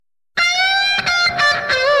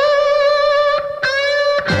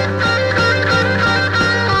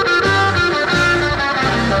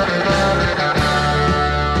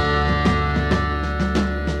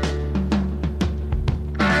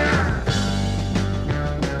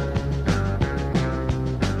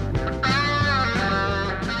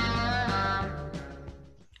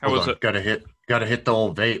going. Gotta hit the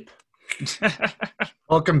old vape.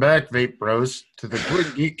 Welcome back, vape bros, to the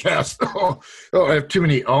Twin Geek Cast. I have too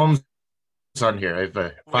many ohms on here. I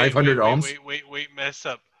have 500 ohms. Wait, mess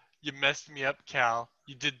up. You messed me up, Cal.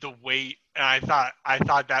 You did the wait, and I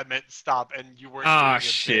thought that meant stop, and you weren't doing a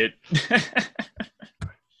shit. bit.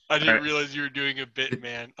 I didn't realize you were doing a bit,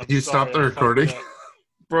 man. Did you stop the recording?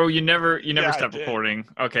 Bro, you never stop recording.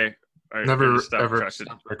 Okay. Right, never ever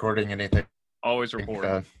stop recording anything. Always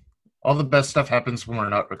record. All the best stuff happens when we're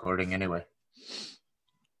not recording anyway.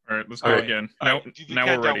 All right, let's go again. Now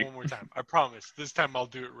we're ready. One more time. I promise. This time I'll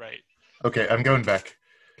do it right. Okay, I'm going back.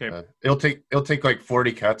 Okay. It'll take like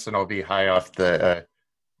 40 cuts, and I'll be high off the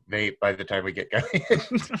vape by the time we get going.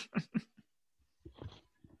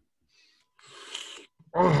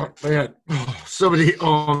 Oh man, so many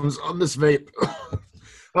ohms on this vape.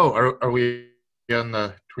 Are we on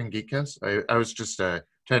the Twin Geekcast? I was just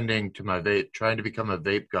tending to my vape, trying to become a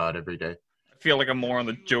vape god every day. I feel like I'm more on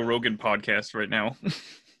the Joe Rogan podcast right now.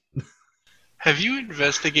 Have you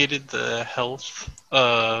investigated the health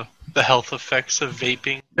effects of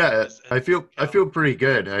vaping? Yeah, I feel pretty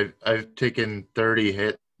good. I've taken 30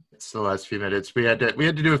 hits the last few minutes. We had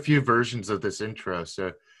to do a few versions of this intro,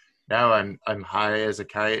 so now I'm high as a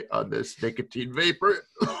kite on this nicotine vapor.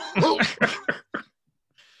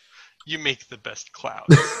 You make the best cloud.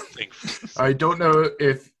 I don't know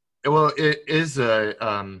it is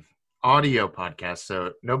a audio podcast,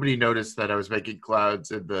 so nobody noticed that I was making clouds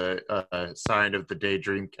in the sign of the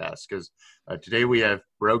Daydream Cast, because today we have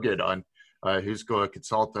Rogan on, who's going to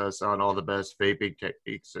consult us on all the best vaping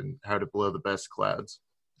techniques and how to blow the best clouds.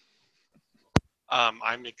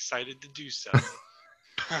 I'm excited to do so.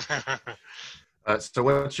 So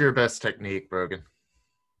what's your best technique, Rogan?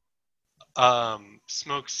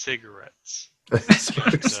 Smoke cigarettes.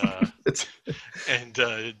 and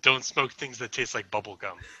don't smoke things that taste like bubble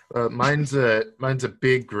gum. Mine's a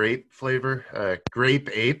big grape flavor. Grape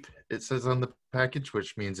ape, it says on the package,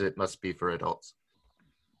 which means it must be for adults.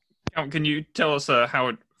 Can you tell us how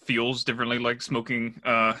it feels differently, like smoking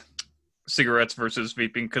cigarettes versus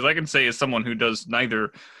vaping? Because I can say, as someone who does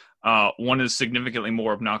neither, one is significantly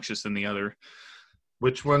more obnoxious than the other.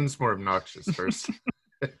 Which one's more obnoxious first?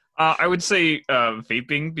 I would say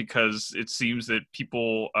vaping, because it seems that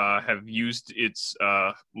people have used its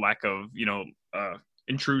lack of,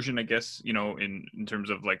 intrusion, I guess, in terms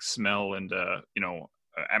of like smell and,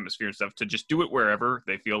 atmosphere and stuff, to just do it wherever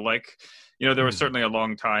they feel like. There was certainly a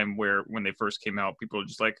long time where when they first came out, people were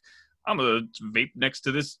just like, I'm going to vape next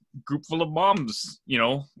to this group full of moms,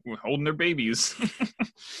 holding their babies.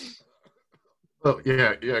 Oh,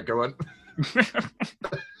 yeah, go on.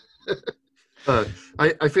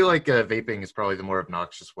 I feel like vaping is probably the more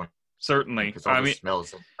obnoxious one. Certainly. Because all the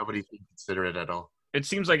smells, nobody can consider it at all. It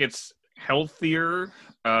seems like it's healthier.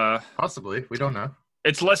 Possibly. We don't know.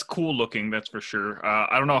 It's less cool looking, that's for sure.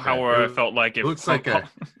 I don't know how I felt like it. It looks like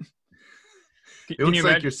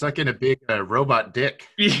you're sucking a big robot dick.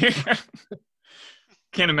 Yeah.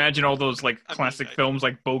 Can't imagine all those like classic films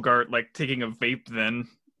like Bogart like taking a vape then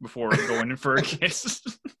before going in for a kiss.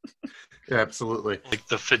 Yeah, absolutely. Like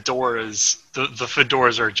the fedoras, the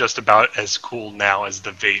fedoras are just about as cool now as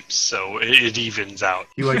the vapes, so it evens out.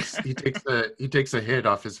 He takes a hit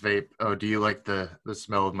off his vape. Oh, do you like the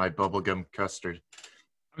smell of my bubblegum custard?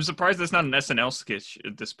 I'm surprised that's not an SNL sketch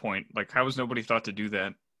at this point. Like, how has nobody thought to do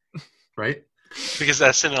that? Right? Because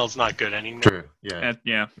SNL's not good anymore. True. Yeah.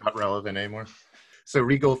 Yeah. Not relevant anymore. So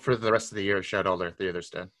Regal for the rest of the year shut all their theaters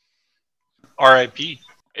down. R.I.P.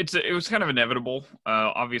 It was kind of inevitable.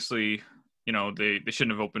 Obviously, they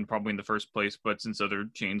shouldn't have opened probably in the first place, but since other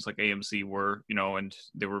chains like AMC were, and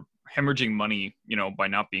they were hemorrhaging money, by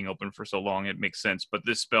not being open for so long, it makes sense. But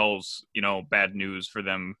this spells, bad news for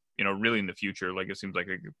them, really in the future. Like, it seems like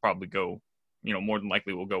it could probably go, more than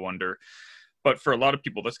likely will go under. But for a lot of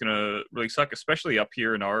people, that's going to really suck, especially up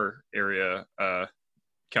here in our area,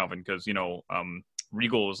 Calvin, because,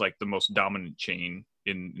 Regal is like the most dominant chain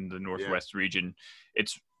in the Northwest region.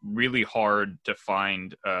 It's really hard to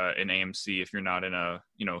find an AMC if you're not in a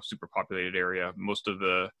super populated area. Most of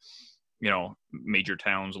the major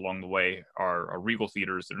towns along the way are Regal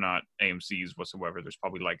theaters. They're not AMCs whatsoever. There's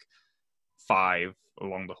probably like 5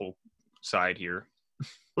 along the whole side here.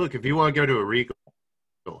 Look, if you want to go to a Regal,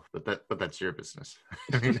 but that's your business.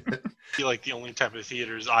 I feel like the only type of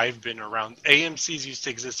theaters I've been around, AMCs used to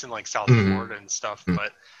exist in like South Florida and stuff,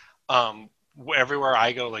 but everywhere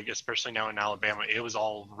I go, like especially now in Alabama, it was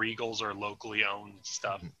all Regals or locally owned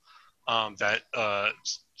stuff that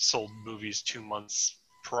sold movies 2 months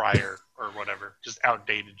prior or whatever, just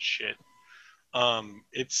outdated shit.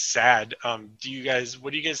 It's sad. What do you guys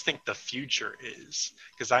think the future is?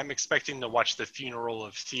 Because I'm expecting to watch The Funeral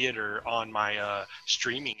of Theater on my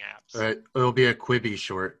streaming apps. It'll be a Quibi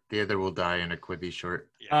short. The other will die in a Quibi short.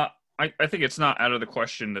 Yeah. I think it's not out of the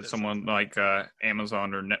question that someone like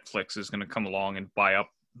Amazon or Netflix is going to come along and buy up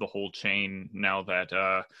the whole chain now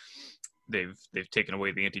that they've taken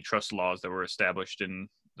away the antitrust laws that were established in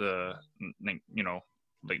the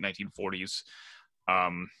late 1940s.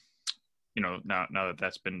 Now that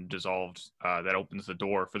that's been dissolved, that opens the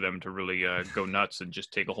door for them to really go nuts and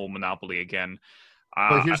just take a whole monopoly again.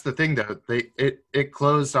 Well, here's the thing, though. It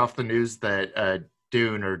closed off the news that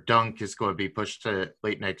Dune or Dunk is going to be pushed to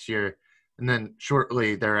late next year, and then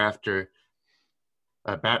shortly thereafter,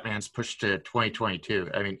 Batman's pushed to 2022.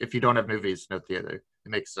 I mean, if you don't have movies, no theater. It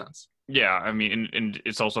makes sense. Yeah, I mean, and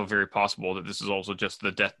it's also very possible that this is also just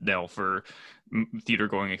the death knell for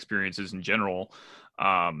theater-going experiences in general.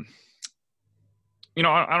 I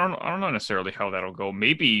don't know necessarily how that'll go.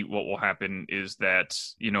 Maybe what will happen is that,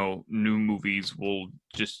 new movies will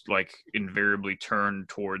just like invariably turn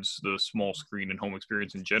towards the small screen and home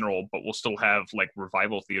experience in general, but we'll still have like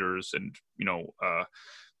revival theaters and,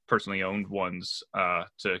 personally owned ones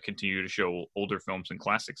to continue to show older films and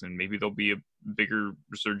classics. And maybe there'll be a bigger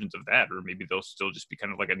resurgence of that, or maybe they'll still just be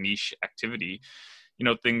kind of like a niche activity.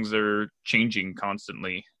 Things are changing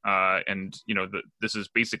constantly, and this is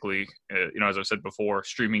basically, as I've said before,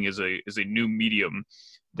 streaming is a new medium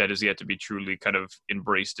that is yet to be truly kind of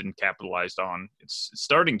embraced and capitalized on. It's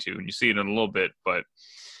starting to, and you see it in a little bit, but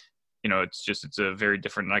it's a very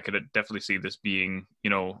different. And I could definitely see this being,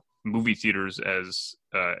 movie theaters as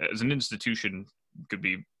an institution could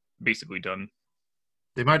be basically done.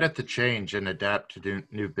 They might have to change and adapt to do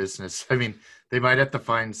new business. I mean, they might have to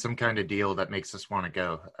find some kind of deal that makes us want to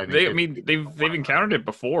go. They've encountered it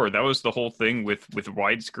before. That was the whole thing with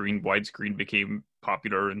widescreen. Widescreen became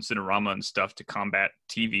popular in Cinerama and stuff to combat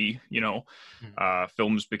TV.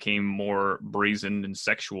 Films became more brazen and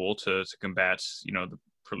sexual to combat the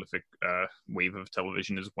prolific wave of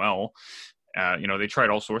television as well. They tried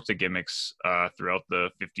all sorts of gimmicks throughout the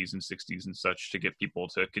 50s and 60s and such to get people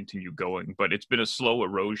to continue going, but it's been a slow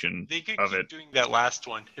erosion they could of keep it. Doing that last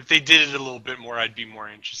one. If they did it a little bit more, I'd be more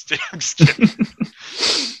interested. I'm just kidding.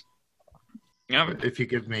 Yeah, if you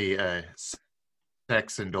give me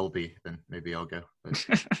sex and Dolby, then maybe I'll go. But...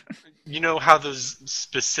 You know how those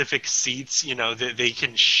specific seats, they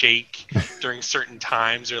can shake during certain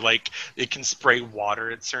times, or like it can spray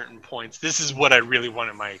water at certain points. This is what I really want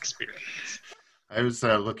in my experience. I was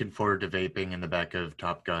looking forward to vaping in the back of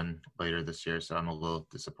Top Gun later this year, so I'm a little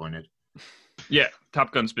disappointed. Yeah,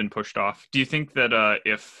 Top Gun's been pushed off. Do you think that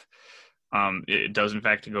if it does in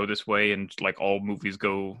fact go this way and like all movies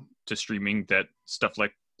go to streaming, that stuff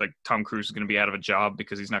like Tom Cruise is going to be out of a job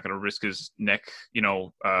because he's not going to risk his neck,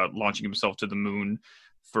 launching himself to the moon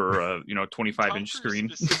for a 25-inch screen?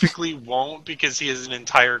 Specifically won't, because he has an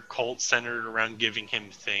entire cult centered around giving him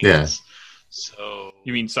things. Yeah. So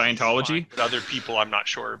you mean Scientology? But other people I'm not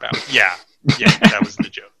sure about. Yeah, that was the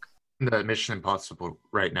joke. The Mission Impossible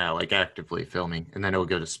right now, like actively filming, and then it'll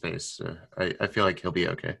go to space. So I feel like he'll be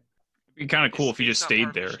okay. It'd be kind of cool if he just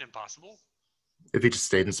stayed there. Mission Impossible? If he just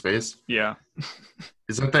stayed in space? Yeah.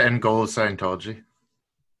 Is that the end goal of Scientology?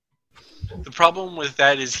 The problem with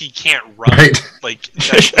that is he can't run. Right. Like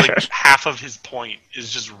half of his point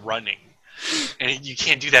is just running. And you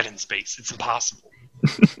can't do that in space. It's impossible.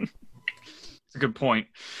 It's a good point.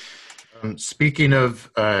 Speaking of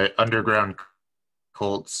underground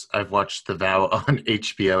cults, I've watched The Vow on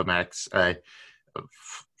HBO Max.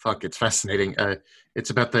 It's fascinating. It's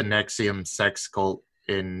about the Nexium sex cult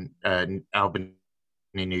in Albany,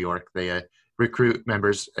 New York. They recruit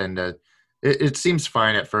members, and it seems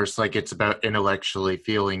fine at first. Like, it's about intellectually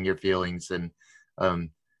feeling your feelings and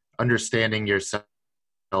understanding yourself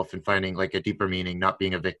and finding like a deeper meaning, not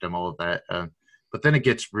being a victim, all of that. But then it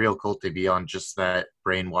gets real culty beyond just that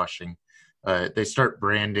brainwashing. They start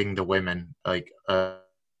branding the women like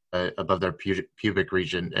above their pubic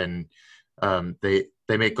region, and they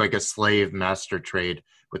make like a slave master trade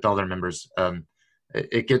with all their members.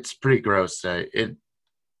 It gets pretty gross. It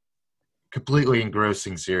completely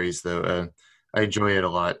engrossing series, though. I enjoy it a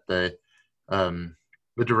lot. The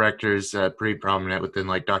director's pretty prominent within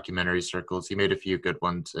like documentary circles. He made a few good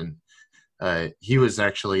ones, and he was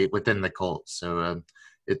actually within the cult. So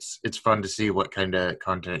it's fun to see what kind of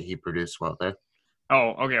content he produced while there.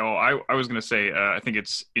 Oh, okay. Well, I was going to say, I think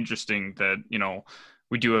it's interesting that,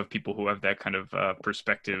 we do have people who have that kind of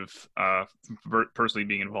perspective, personally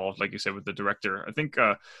being involved, like you said, with the director. I think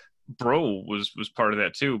Bro was part of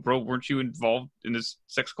that too. Bro, weren't you involved in this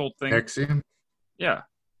sex cult thing? Nexium? Yeah.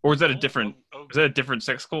 Or is that a different? Is that a different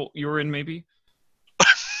sex cult you were in? Maybe.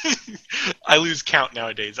 I lose count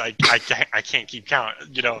nowadays. I can't keep count.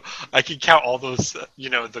 I can count all those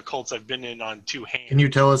the cults I've been in on two hands. Can you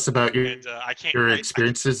tell us about your I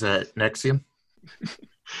experiences at Nexium?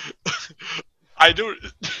 I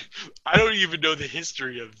don't even know the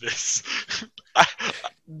history of this.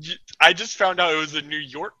 I just found out it was a New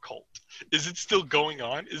York cult. Is it still going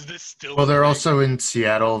on? Is this still? Well, they're also in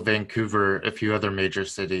Seattle, Vancouver, a few other major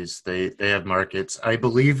cities. They have markets. I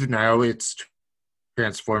believe now it's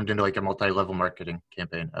transformed into like a multi-level marketing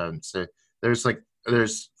campaign. So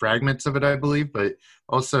there's fragments of it, I believe, but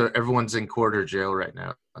also everyone's in quarter jail right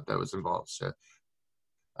now that was involved. So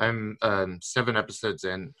I'm 7 episodes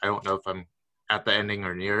in. I don't know if I'm at the ending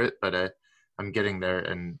or near it, but I'm getting there,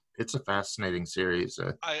 and it's a fascinating series.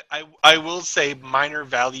 I will say minor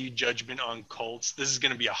value judgment on cults. This is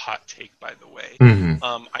going to be a hot take, by the way.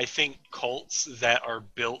 Mm-hmm. I think cults that are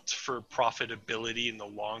built for profitability in the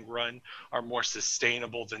long run are more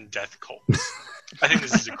sustainable than death cults. I think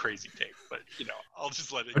this is a crazy take, but I'll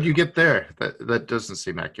just let it. How do you get there? That doesn't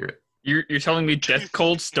seem accurate. You're telling me death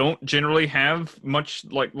cults don't generally have much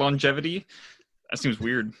like longevity? That seems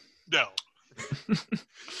weird. No.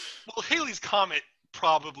 Well, Halley's Comet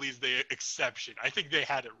probably is the exception. I think they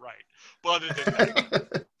had it right. But other than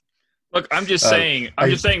that, look, I'm just saying.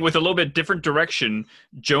 I'm just saying, with a little bit different direction,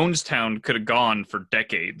 Jonestown could have gone for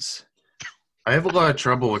decades. I have a lot of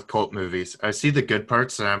trouble with cult movies. I see the good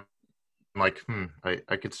parts, and I'm like,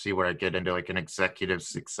 I could see where I get into like an executive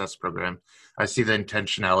success program. I see the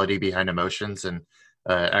intentionality behind emotions and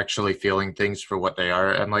actually feeling things for what they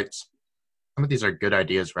are. I'm like, some of these are good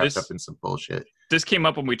ideas wrapped up in some bullshit. This came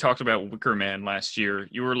up when we talked about Wicker Man last year.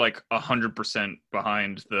 You were like 100%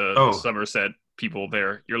 behind the Somerset people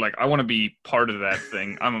there. You're like, I want to be part of that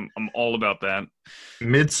thing. I'm all about that.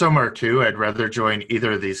 Midsommar 2, I'd rather join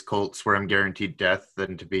either of these cults where I'm guaranteed death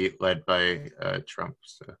than to be led by Trump.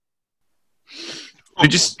 So. They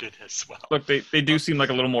just look. They do seem like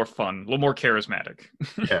a little more fun, a little more charismatic.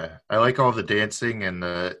 Yeah, I like all the dancing and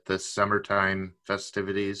the summertime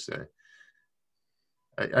festivities.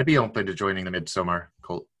 I'd be open to joining the Midsommar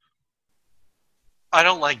cult. I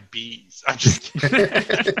don't like bees. I'm just kidding.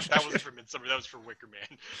 That was for Midsommar. That was for Wicker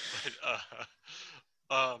Man.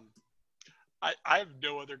 But, I have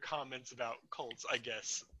no other comments about cults, I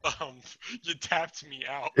guess. You tapped me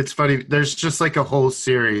out. It's funny. There's just like a whole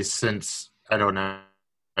series since, I don't know,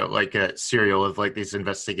 like a serial of like these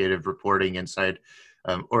investigative reporting inside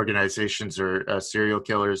organizations or serial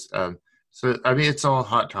killers. So, I mean, it's all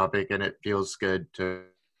hot topic, and it feels good to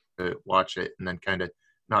watch it and then kind of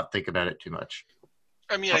not think about it too much.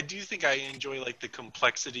 I mean, I do think I enjoy like the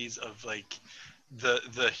complexities of like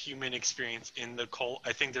the human experience in the cult.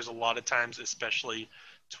 I think there's a lot of times, especially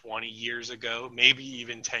 20 years ago, maybe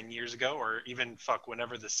even 10 years ago, or even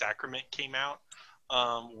whenever The Sacrament came out,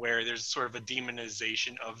 where there's sort of a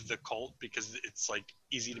demonization of the cult because it's like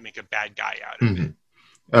easy to make a bad guy out of it.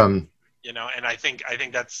 And I think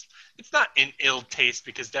that's, it's not in ill taste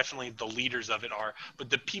because definitely the leaders of it are, but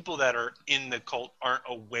the people that are in the cult aren't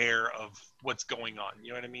aware of what's going on. You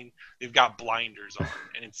know what I mean? They've got blinders on,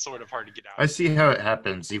 and it's sort of hard to get out. I see how it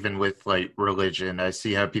happens, even with like religion. I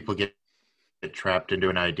see how people get trapped into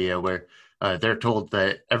an idea where they're told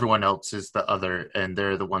that everyone else is the other, and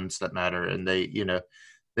they're the ones that matter, and they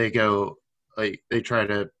go like they try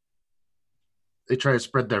to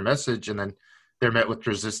spread their message, and then they're met with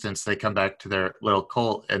resistance. They come back to their little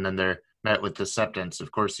cult, and then they're met with acceptance.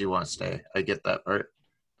 Of course you want to stay. I get that part.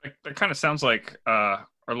 That kind of sounds like our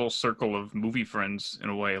little circle of movie friends in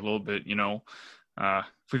a way, a little bit,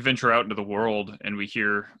 if we venture out into the world and we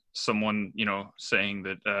hear someone, saying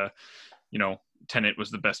that, Tenet was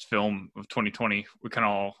the best film of 2020, we kind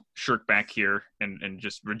of all shirk back here and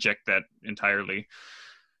just reject that entirely.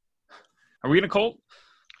 Are we in a cult?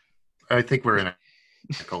 I think we're in a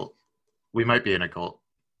cult. We might be in a cult.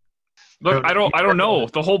 Look, I don't know.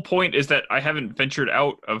 The whole point is that I haven't ventured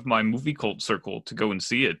out of my movie cult circle to go and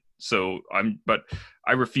see it. But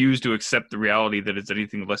I refuse to accept the reality that it's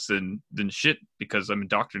anything less than shit because I'm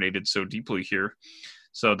indoctrinated so deeply here.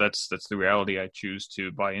 So that's the reality I choose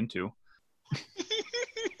to buy into.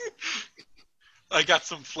 I got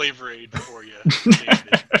some Flavor Aid for you,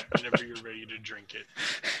 David, whenever you're ready to drink it.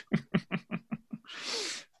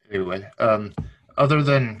 Anyway, other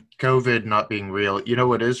than COVID not being real, you know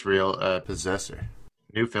what is real? Possessor.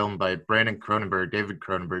 New film by Brandon Cronenberg, David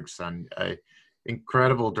Cronenberg's son.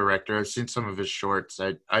 Incredible director. I've seen some of his shorts.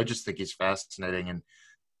 I just think he's fascinating. And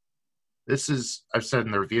this is, I've said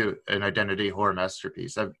in the review, an identity horror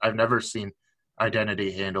masterpiece. I've never seen,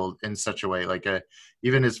 identity handled in such a way. Like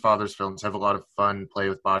even his father's films have a lot of fun play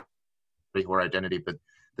with body horror identity, but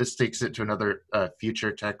this takes it to another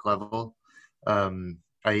future tech level.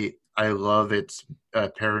 I love its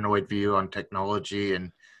paranoid view on technology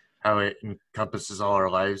and how it encompasses all our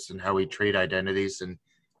lives and how we trade identities and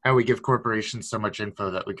how we give corporations so much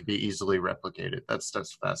info that we could be easily replicated. That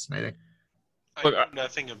stuff's fascinating. I know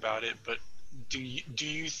nothing about it, but do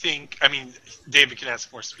you think? I mean, David can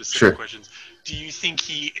ask more specific Sure. questions. Do you think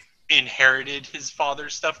he inherited his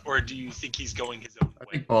father's stuff, or do you think he's going his own way? I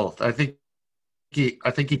think both. I think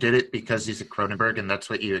he did it because he's a Cronenberg, and that's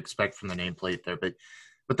what you expect from the nameplate there.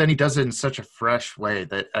 But then he does it in such a fresh way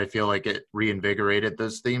that I feel like it reinvigorated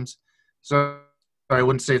those themes. So I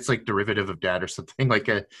wouldn't say it's like derivative of Dad or something. Like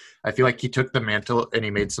I feel like he took the mantle and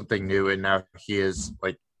he made something new, and now he is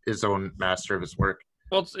like his own master of his work.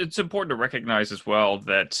 Well, it's important to recognize as well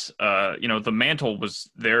that, the mantle was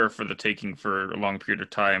there for the taking for a long period of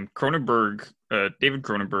time. David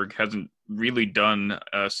Cronenberg hasn't really done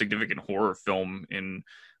a significant horror film in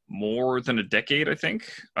more than a decade, I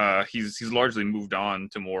think. He's largely moved on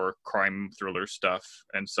to more crime thriller stuff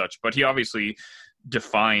and such, but he obviously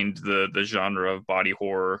defined the genre of body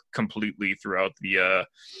horror completely throughout the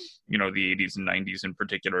 80s and 90s in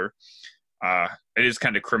particular. It is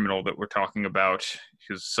kind of criminal that we're talking about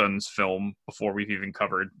his son's film before we've even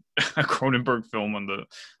covered a Cronenberg film on the.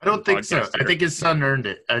 I don't think so. I think his son earned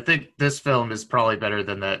it. I think this film is probably better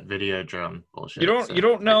than that Videodrome bullshit. You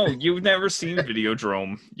don't know. You've never seen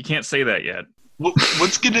Videodrome. You can't say that yet.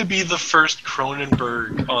 What's going to be the first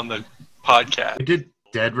Cronenberg on the podcast? We did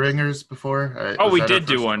Dead Ringers before. We did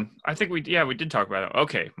do one. I think we did talk about it.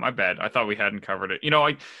 Okay, my bad. I thought we hadn't covered it.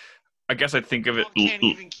 I guess I think of it. You can't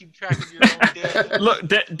even keep track of your own dead. Look,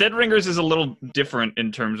 Dead Ringers is a little different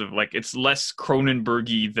in terms of like it's less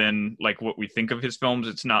Cronenbergy than like what we think of his films.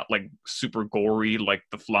 It's not like super gory like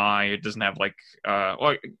The Fly. It doesn't have like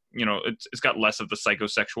it's got less of the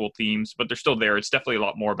psychosexual themes, but they're still there. It's definitely a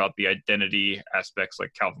lot more about the identity aspects,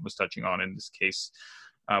 like Calvin was touching on in this case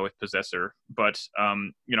with Possessor. But I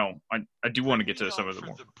do want to get to some of the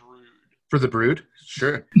more for the Brood.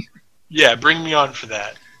 Sure. Yeah, bring me on for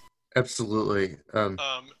that. Absolutely.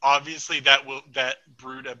 Obviously, that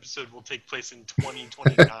Brood episode will take place in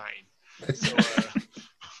 2029. So,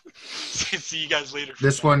 see you guys later.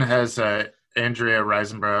 This one has Andrea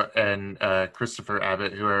Riseborough and Christopher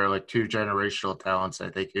Abbott, who are like two generational talents, I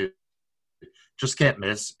think, who just can't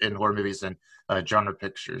miss in horror movies and genre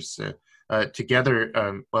pictures. So together,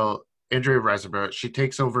 Andrea Riseborough, she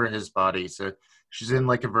takes over his body. So she's in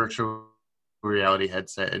like a virtual reality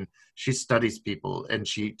headset, and she studies people, and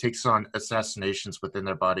she takes on assassinations within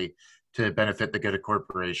their body to benefit the good of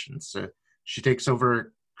corporations. So she takes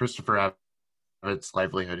over Christopher Abbott's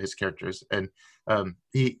livelihood, his characters, and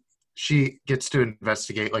she gets to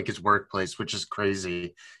investigate like his workplace, which is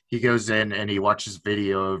crazy. He goes in and he watches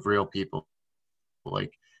video of real people.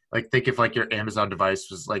 Like think if like your Amazon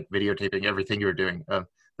device was like videotaping everything you were doing.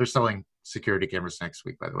 They're selling security cameras next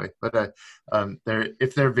week, by the way. But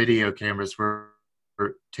if their video cameras were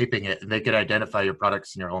taping it, and they could identify your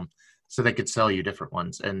products in your home, so they could sell you different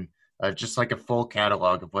ones, and just like a full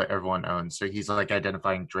catalog of what everyone owns. So he's like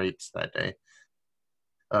identifying drapes that day.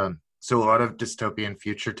 So a lot of dystopian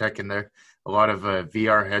future tech in there, a lot of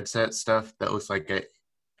VR headset stuff that looks like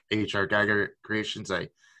H.R. Geiger creations.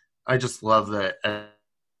 I just love the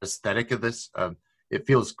aesthetic of this. It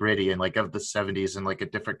feels gritty and like of the 70s and like a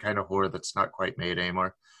different kind of horror that's not quite made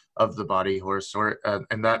anymore of the body horror sort.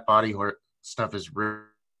 And that body horror stuff is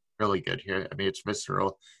really good here. I mean, it's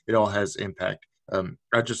visceral. It all has impact.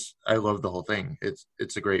 I love the whole thing.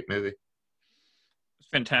 It's a great movie. It's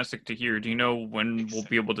fantastic to hear. Do you know when we'll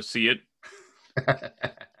be able to see it?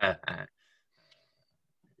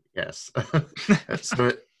 Yes.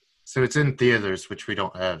 So it's in theaters, which we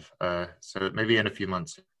don't have. So maybe in a few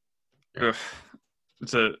months. Yeah.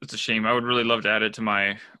 It's a shame. I would really love to add it to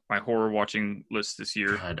my horror watching list this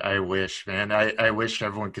year. God, I wish, man. I wish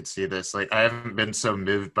everyone could see this. Like, I haven't been so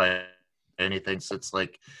moved by anything since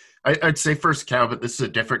like I'd say First Cow, but this is a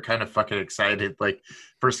different kind of fucking excited. Like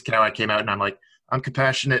First Cow, I came out and I'm like, I'm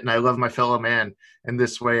compassionate and I love my fellow man. And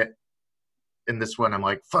this way, in this one, I'm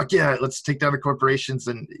like, fuck yeah, let's take down the corporations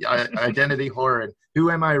and identity horror and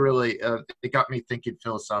who am I really? It got me thinking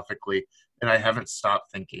philosophically, and I haven't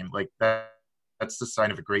stopped thinking. Like that's the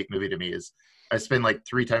sign of a great movie to me. Is I spend like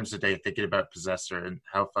 3 times a day thinking about Possessor and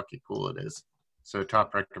how fucking cool it is. So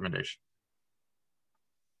top recommendation.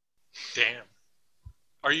 Damn.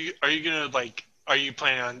 Are you gonna like are you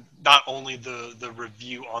planning on not only the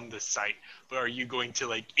review on the site, but are you going to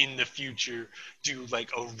like in the future do like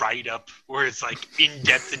a write up where it's like in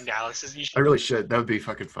depth analysis? I really should. That would be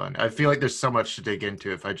fucking fun. I feel like there's so much to dig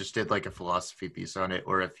into if I just did like a philosophy piece on it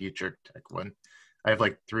or a future tech one. I have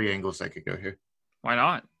like 3 angles I could go here. Why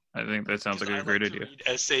not? I think that sounds like a great idea. Read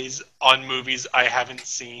essays on movies I haven't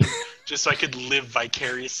seen, just so I could live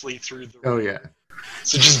vicariously through the. Oh yeah.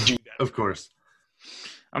 So just do that. Of course.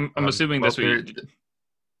 I'm assuming this week.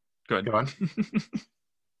 Go ahead. Go on.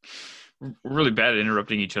 We're really bad at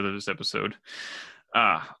interrupting each other this episode.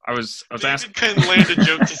 I was asking. Couldn't land a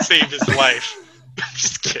joke to save his life. I'm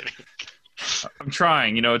just kidding. I'm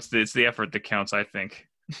trying. You know, it's the effort that counts. I think.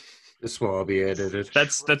 This will all be edited.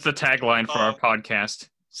 That's the tagline for our podcast.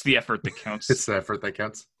 It's the effort that counts. It's the effort that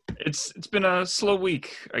counts. It's been a slow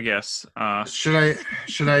week, I guess. Should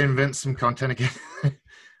I invent some content again?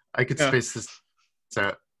 I could space this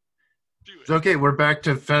out. So, okay, we're back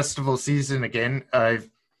to festival season again. I've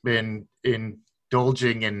been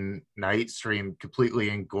indulging in Night Stream, completely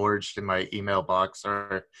engorged in my email box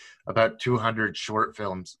are about 200 short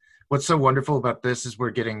films. What's so wonderful about this is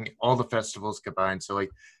we're getting all the festivals combined. So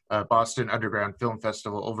like Boston Underground Film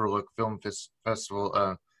Festival, Overlook Film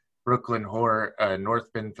Festival, Brooklyn Horror,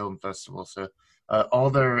 North Bend Film Festival. So all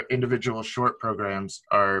their individual short programs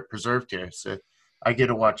are preserved here. So I get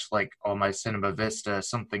to watch like all my Cinema Vista,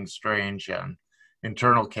 Something Strange,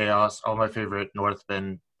 Internal Chaos, all my favorite North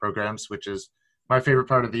Bend programs, which is my favorite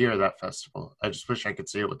part of the year, that festival. I just wish I could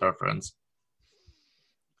see it with our friends.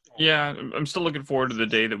 Yeah, I'm still looking forward to the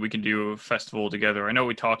day that we can do a festival together. I know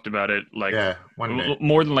we talked about it like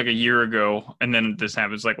more than like a year ago, and then this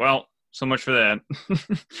happens. Like, well, so much for that.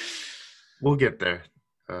 We'll get there.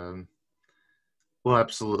 We'll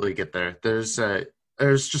absolutely get there. There's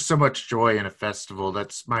just so much joy in a festival.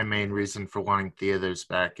 That's my main reason for wanting theaters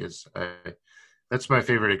back. That's my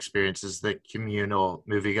favorite experience, is the communal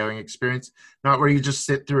movie-going experience. Not where you just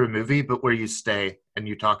sit through a movie, but where you stay and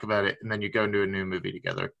you talk about it, and then you go into a new movie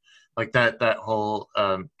together. Like that whole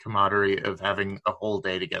camaraderie of having a whole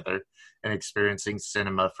day together and experiencing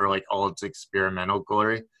cinema for like all its experimental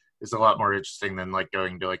glory is a lot more interesting than like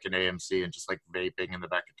going to like an AMC and just like vaping in the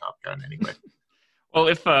back of Top Gun anyway. Well,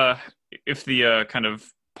 if the kind of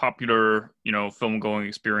popular, film going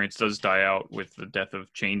experience does die out with the death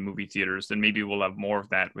of chain movie theaters, then maybe we'll have more of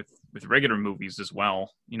that with regular movies as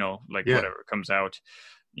well. Whatever comes out,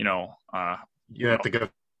 you have to go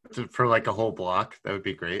for like a whole block. That would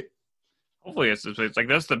be great. Hopefully it's like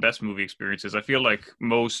that's the best movie experiences. I feel like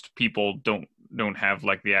most people don't have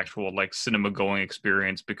like the actual like cinema going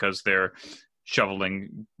experience because they're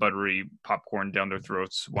shoveling buttery popcorn down their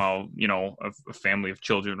throats while a family of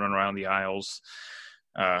children run around the aisles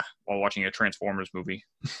while watching a Transformers movie.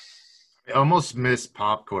 I almost miss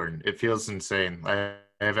popcorn. It feels insane. I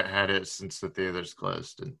haven't had it since the theaters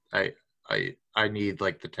closed, and I need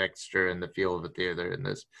like the texture and the feel of a theater and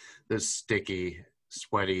this sticky,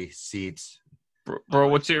 sweaty seats. Bro,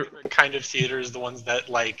 what's your kind of theaters? The ones that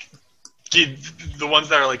like the ones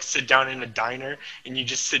that are like sit down in a diner and you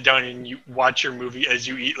just sit down and you watch your movie as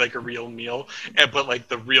you eat like a real meal, but like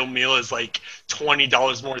the real meal is like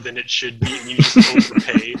 $20 more than it should be and you just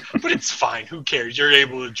overpay. But it's fine. Who cares? You're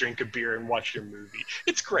able to drink a beer and watch your movie.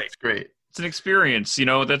 It's great. It's great. It's an experience,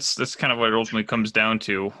 that's kind of what it ultimately comes down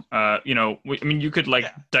to. You could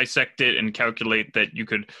dissect it and calculate that you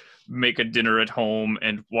could make a dinner at home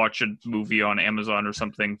and watch a movie on Amazon or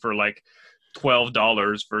something for like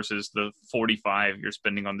 $12 versus the $45 you're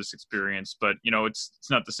spending on this experience. But it's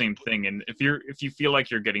not the same thing. And if you feel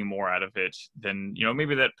like you're getting more out of it, then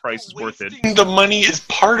maybe that price is worth it. The money is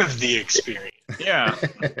part of the experience. Yeah.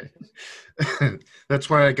 That's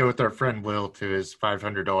why I go with our friend Will to his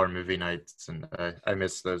 $500 movie nights, and I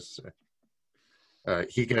miss those.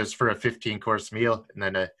 He goes for a 15-course meal, and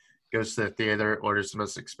then goes to the theater, orders the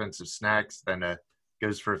most expensive snacks, then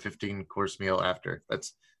goes for a 15-course meal after.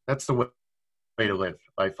 That's the way to live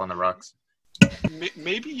life on the rocks.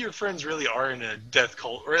 Maybe your friends really are in a death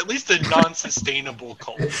cult, or at least a non-sustainable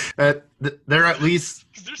cult. They're at least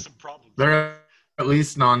there's some problems. They're at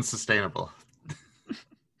least non-sustainable.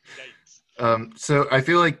 So I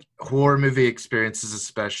feel like horror movie experiences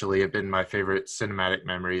especially have been my favorite cinematic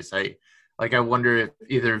memories. I wonder if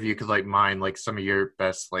either of you could mine some of your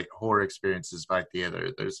best horror experiences by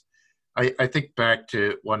theater. I think back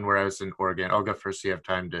to one where I was in Oregon. I'll go first so you have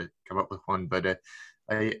time to come up with one. But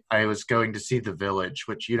I was going to see The Village,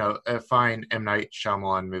 which, a fine M. Night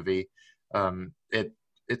Shyamalan movie.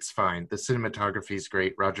 It's fine. The cinematography is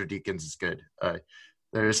great. Roger Deakins is good.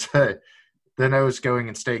 There's then I was going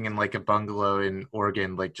and staying in like a bungalow in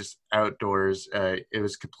Oregon, like just outdoors. It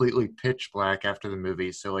was completely pitch black after the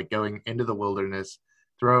movie. So like going into the wilderness,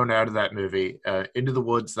 thrown out of that movie, into the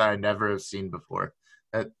woods that I never have seen before.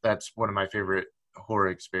 That's one of my favorite horror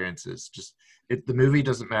experiences. Just the movie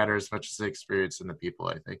doesn't matter as much as the experience and the people,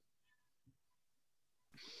 I think.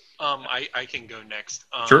 I can go next.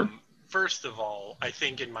 Sure. First of all, I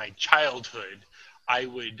think in my childhood, I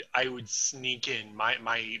would sneak in.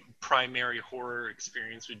 My primary horror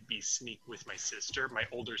experience would be sneak with my sister, my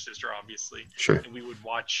older sister, obviously. Sure. And we would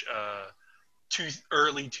watch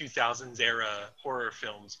early 2000s era horror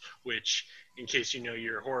films, which, in case you know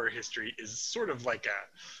your horror history, is sort of like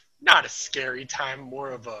not a scary time,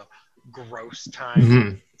 more of a gross time.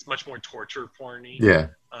 Mm-hmm. It's much more torture porny. Yeah.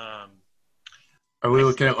 Are we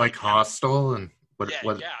looking at like Hostel and what?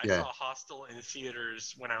 I saw Hostel in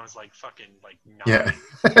theaters when I was like fucking like 9. Yeah.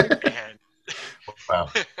 And wow.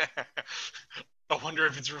 I wonder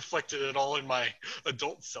if it's reflected at all in my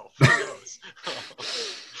adult self. Who knows?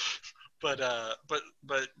 but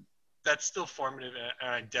that's still formative,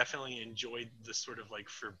 and I definitely enjoyed the sort of like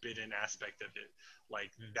forbidden aspect of it.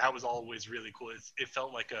 Like that was always really cool. It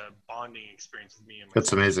felt like a bonding experience with me and my That's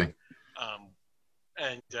sister. amazing.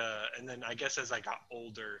 And then I guess as I got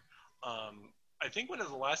older, I think one of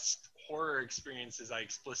the last horror experiences I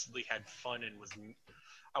explicitly had fun in was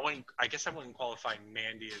I guess I wouldn't qualify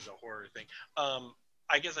Mandy as a horror thing.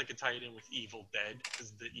 I guess I could tie it in with Evil Dead,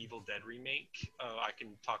 because the Evil Dead remake I can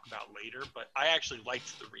talk about later, but I actually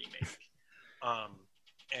liked the remake.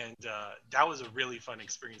 And that was a really fun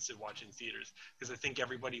experience to watch in theaters, because I think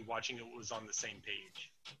everybody watching it was on the same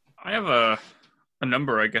page. I have a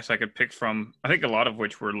number I guess I could pick from, I think a lot of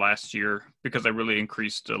which were last year, because I really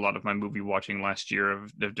increased a lot of my movie watching last year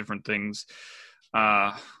of different things.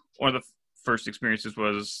 One of the first experiences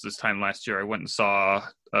was this time last year. I went and saw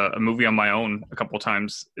a movie on my own a couple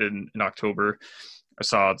times in October. I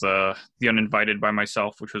saw the Uninvited by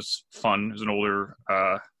myself, which was fun. It was an older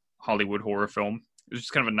Hollywood horror film. It was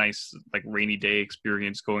just kind of a nice like rainy day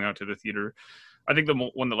experience going out to the theater. I think the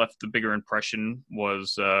one that left the bigger impression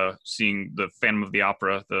was seeing the Phantom of the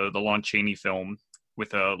Opera, the Lon Chaney film,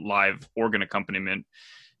 with a live organ accompaniment.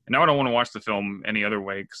 And now I don't want to watch the film any other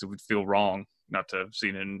way, because it would feel wrong not to have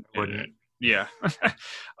seen it. Yeah.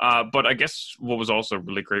 But I guess what was also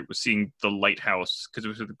really great was seeing The Lighthouse, because it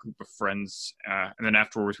was with a group of friends. And then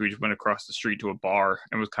afterwards, we just went across the street to a bar,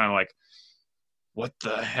 and it was kind of like, what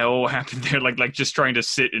the hell happened there? Like just trying to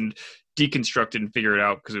sit and deconstruct it and figure it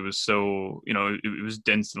out, because it was so, it was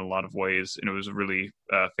dense in a lot of ways, and it was a really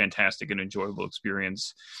fantastic and enjoyable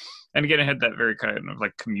experience. And again, it had that very kind of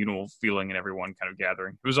like communal feeling and everyone kind of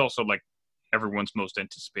gathering. It was also like everyone's most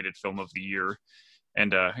anticipated film of the year,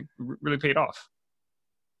 and really paid off.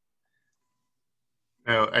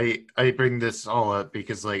 No, I bring this all up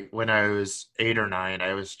because like when I was 8 or 9,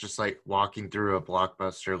 I was just like walking through a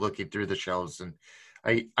Blockbuster, looking through the shelves, and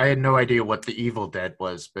I had no idea what the Evil Dead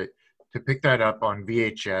was, but to pick that up on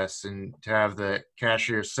VHS and to have the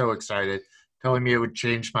cashier so excited, telling me it would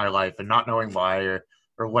change my life and not knowing why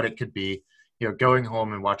or what it could be, going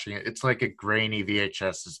home and watching it, it's like a grainy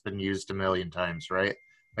VHS that's been used a million times, right?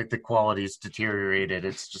 Like the quality's deteriorated,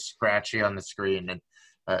 it's just scratchy on the screen, and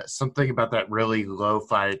something about that really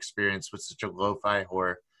lo-fi experience with such a lo-fi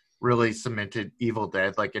horror really cemented Evil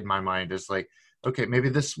Dead, like in my mind, as like, okay, maybe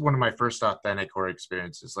this is one of my first authentic horror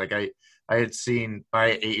experiences. Like I had seen,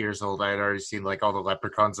 by 8 years old, I had already seen like all the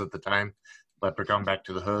Leprechauns at the time. Leprechaun Back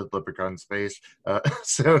to the Hood, Leprechaun Space.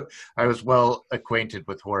 So I was well acquainted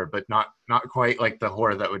with horror, but not quite like the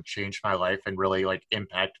horror that would change my life and really like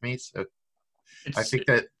impact me. So I think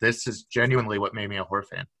that this is genuinely what made me a horror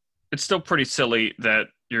fan. It's still pretty silly that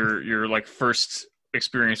your like first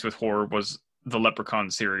experience with horror was the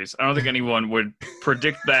Leprechaun series. I don't think anyone would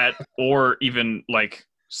predict that or even like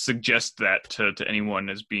suggest that to anyone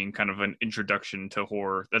as being kind of an introduction to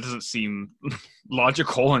horror. That doesn't seem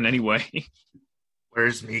logical in any way.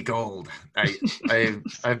 Where's me gold?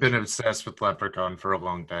 I've been obsessed with Leprechaun for a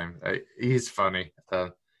long time. He's funny.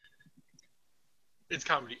 It's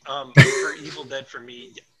comedy. For Evil Dead, for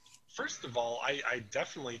me, first of all, I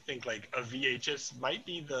definitely think like a VHS might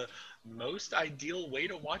be the most ideal way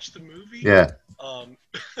to watch the movie. Yeah.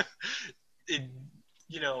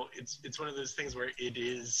 It's one of those things where it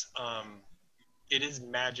is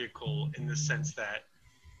magical in the sense that,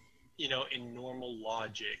 in normal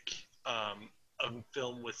logic, a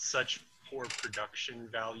film with such poor production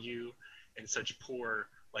value and such poor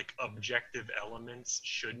like objective elements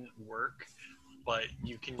shouldn't work, but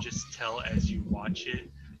you can just tell as you watch it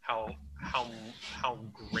how how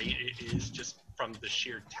great it is just from the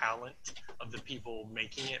sheer talent of the people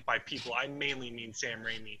making it. By people, I mainly mean Sam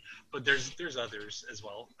Raimi, but there's others as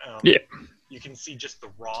well. Yeah. You can see just the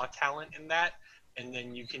raw talent in that, and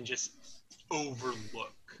then you can just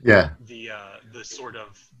overlook the sort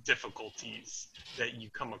of difficulties that you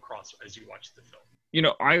come across as you watch the film. You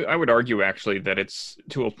know, I would argue actually that it's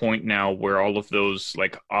to a point now where all of those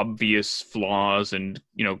like obvious flaws and,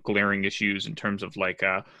 you know, glaring issues in terms of like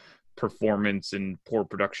performance and poor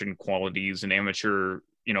production qualities and amateur,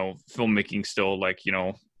 you know, filmmaking still, like, you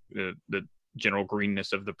know, the general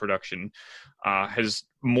greenness of the production has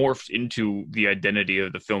morphed into the identity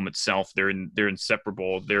of the film itself. They're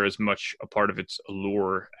inseparable. They're as much a part of its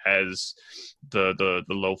allure as the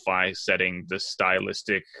lo-fi setting, the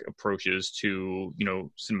stylistic approaches to, you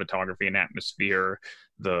know, cinematography and atmosphere,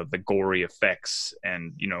 the gory effects,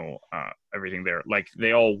 and, you know, everything there. Like,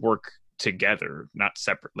 they all work together, not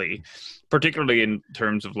separately, particularly in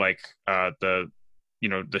terms of like the, you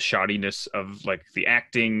know, the shoddiness of like the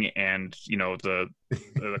acting and, you know, the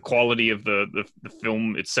quality of the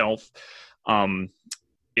film itself.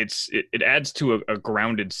 It adds to a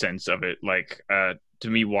grounded sense of it. Like, to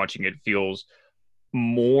me, watching it feels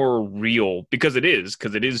more real because it is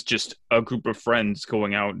just a group of friends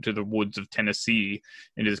going out into the woods of Tennessee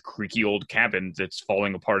in this creaky old cabin that's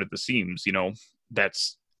falling apart at the seams. You know,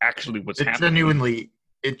 that's actually what's happening.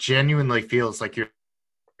 It genuinely feels like you're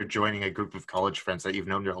joining a group of college friends that you've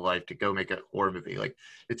known your whole life to go make a horror movie. Like,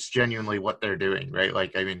 it's genuinely what they're doing, right?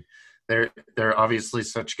 Like, I mean, they're obviously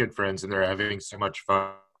such good friends, and they're having so much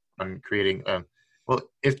fun creating. Well,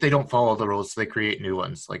 if they don't follow the rules, they create new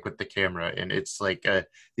ones, like with the camera. And it's like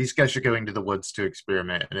these guys are going to the woods to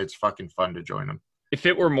experiment, and it's fucking fun to join them. If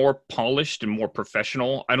it were more polished and more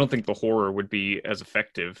professional, I don't think the horror would be as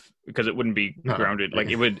effective because it wouldn't be grounded. Like,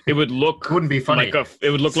 it would look it wouldn't be funny. It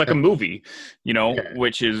would look like a movie, you know,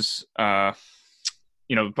 which is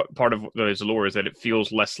you know, part of the allure is that it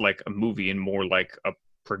feels less like a movie and more like a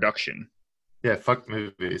production. Yeah, fuck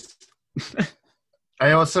movies.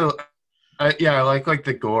 I also I like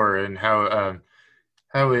the gore and how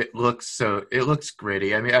it looks. So it looks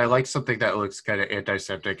gritty. I mean, I like something that looks kind of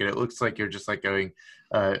antiseptic, and it looks like you're just like going,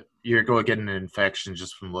 you're going to get an infection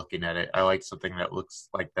just from looking at it. I like something that looks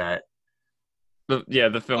like that.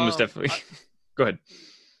 The film is definitely. Go ahead.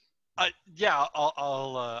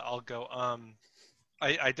 I'll go.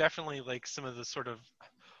 I definitely like some of the sort of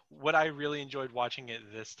what I really enjoyed watching it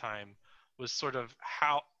this time was sort of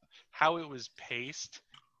how it was paced.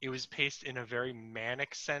 It was paced in a very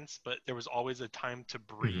manic sense, but there was always a time to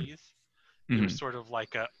breathe. Mm-hmm. There was sort of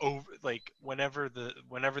like whenever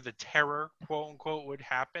the terror, quote unquote, would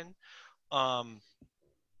happen,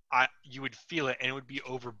 you would feel it, and it would be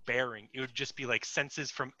overbearing. It would just be like senses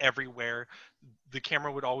from everywhere. The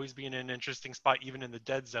camera would always be in an interesting spot, even in the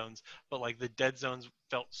dead zones. But like the dead zones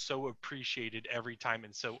felt so appreciated every time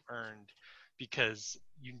and so earned, because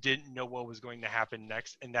you didn't know what was going to happen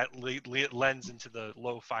next, and that lends into the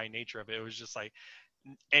lo-fi nature of it. It was just like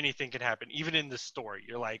anything can happen, even in the story.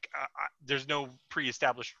 You're like, there's no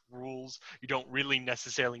pre-established rules. You don't really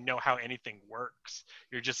necessarily know how anything works.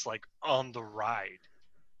 You're just like on the ride,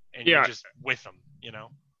 and you're just with them, you know?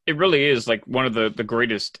 It really is like one of the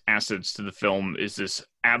greatest assets to the film is this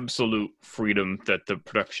absolute freedom that the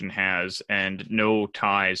production has, and no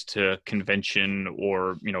ties to convention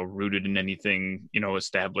or, you know, rooted in anything, you know,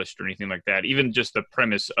 established or anything like that. Even just the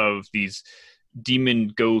premise of these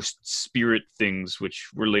demon ghost spirit things, which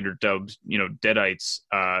were later dubbed, you know, Deadites,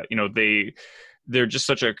 you know, they're just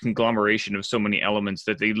such a conglomeration of so many elements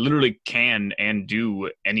that they literally can and do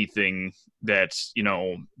anything that, you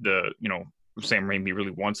know, Sam Raimi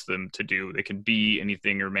really wants them to do. They can be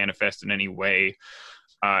anything or manifest in any way.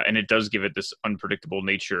 And it does give it this unpredictable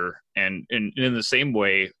nature. And in the same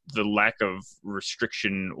way, the lack of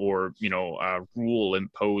restriction or, you know, rule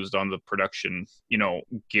imposed on the production, you know,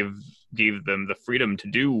 gave them the freedom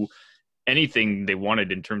to do anything they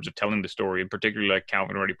wanted in terms of telling the story. And particularly, like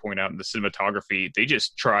Calvin already pointed out, in the cinematography, they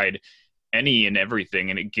just tried any and everything,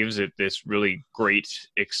 and it gives it this really great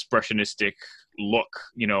expressionistic look.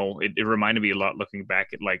 You know, it reminded me a lot, looking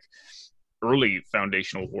back at like early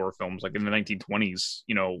foundational horror films, like in the 1920s,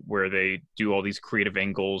 you know, where they do all these creative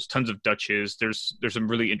angles, tons of Dutches. There's some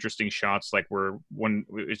really interesting shots, like where when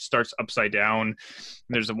it starts upside down, and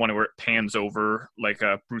there's the one where it pans over like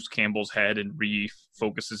Bruce Campbell's head and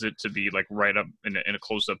refocuses it to be like right up in a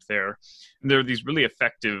close-up there. And there are these really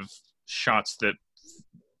effective shots that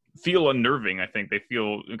feel unnerving. I think they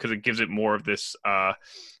feel, because it gives it more of this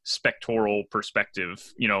spectral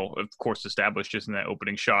perspective, you know, of course established just in that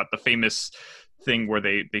opening shot. The famous thing where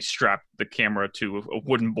they strapped the camera to a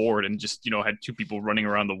wooden board and just, you know, had two people running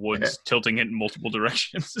around the woods, tilting it in multiple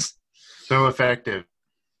directions. So effective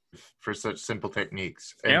for such simple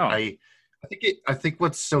techniques. And I think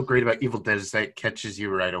what's so great about Evil Dead is that it catches you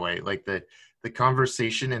right away. Like the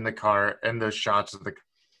conversation in the car and the shots of the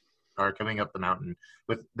car coming up the mountain,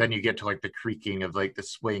 with then you get to like the creaking of like the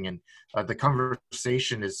swing, and the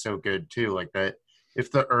conversation is so good too. Like that, if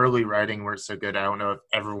the early writing were so good, I don't know if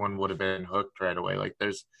everyone would have been hooked right away. Like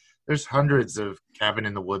there's hundreds of Cabin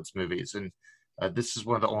in the Woods movies, and this is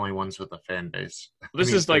one of the only ones with a fan base.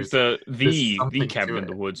 This is like the Cabin in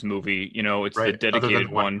the Woods movie. You know, it's the dedicated Other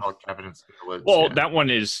than one. Called Cabin in the Woods. Well, that one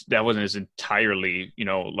is entirely, you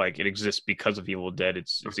know, like it exists because of Evil Dead.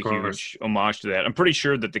 It's a huge homage to that. I'm pretty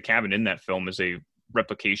sure that the cabin in that film is a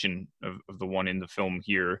replication of the one in the film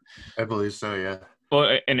here. I believe so, yeah.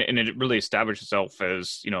 Well, and it really established itself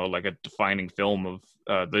as, you know, like a defining film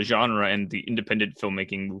of the genre and the independent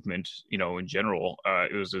filmmaking movement, you know, in general.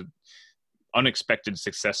 It was a unexpected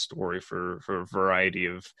success story for a variety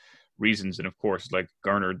of reasons, and of course like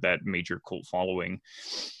garnered that major cult following,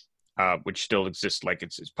 which still exists. Like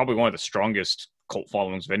it's probably one of the strongest cult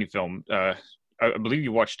followings of any film. I believe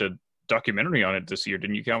you watched a documentary on it this year,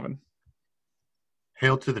 didn't you, Calvin?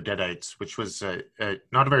 Hail to the Deadites, which was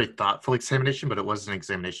not a very thoughtful examination, but it was an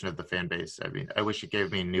examination of the fan base. I mean, I wish it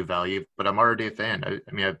gave me new value, but I'm already a fan. I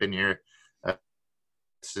mean, I've been here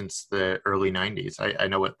since the early 90s. I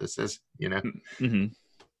know what this is, you know. Mm-hmm.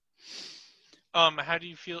 How do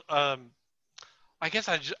you feel? I guess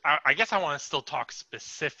I want to still talk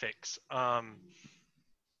specifics. How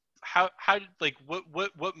like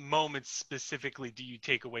what moments specifically do you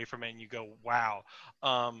take away from it and you go, wow?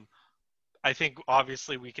 I think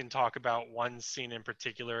obviously we can talk about one scene in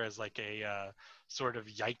particular as like a sort of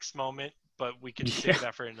yikes moment, but we can save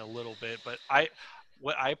that for in a little bit. But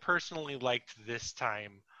what I personally liked this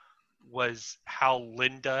time was how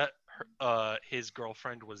Linda, his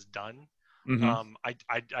girlfriend, was done. Mm-hmm.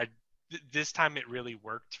 This time it really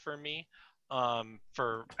worked for me,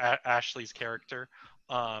 for Ashley's character.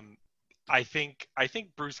 I think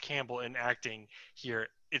Bruce Campbell in acting here,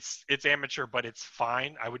 it's amateur, but it's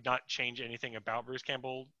fine. I would not change anything about Bruce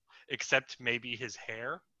Campbell except maybe his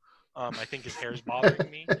hair. I think his hair is bothering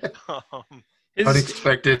me.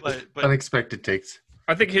 Unexpected takes.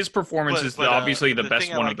 I think his performance is obviously the best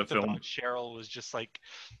one of the film. About Cheryl was just like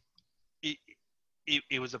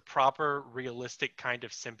it was a proper, realistic kind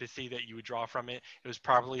of sympathy that you would draw from it. It was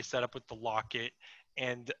properly set up with the locket,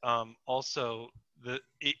 and also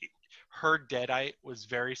her Deadite was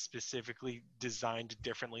very specifically designed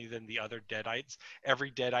differently than the other Deadites.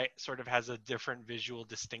 Every Deadite sort of has a different visual,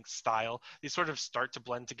 distinct style. They sort of start to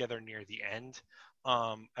blend together near the end,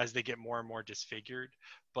 as they get more and more disfigured.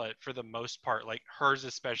 But for the most part, like hers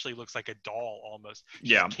especially looks like a doll almost.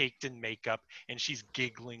 She's caked in makeup and she's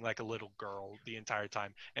giggling like a little girl the entire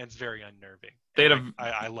time, and it's very unnerving.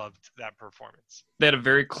 I loved that performance. They had a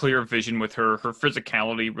very clear vision with her. Her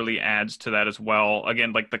physicality really adds to that as well.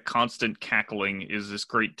 Again, like the constant cackling is this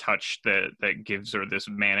great touch that gives her this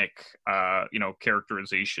manic,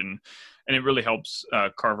 characterization. And it really helps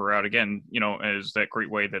carve her out again, you know, as that great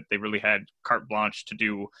way that they really had carte blanche to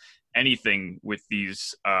do anything with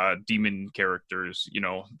these demon characters, you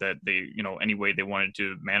know, that they, you know, any way they wanted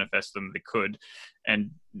to manifest them, they could.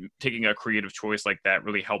 And taking a creative choice like that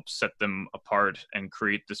really helps set them apart and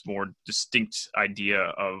create this more distinct idea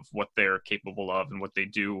of what they're capable of and what they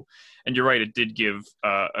do. And you're right, it did give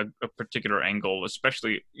a particular angle,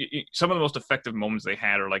 especially some of the most effective moments they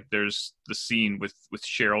had are like there's the scene with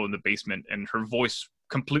Cheryl in the basement and her voice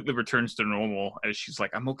completely returns to normal as she's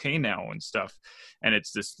like, I'm okay now and stuff. And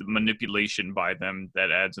it's this manipulation by them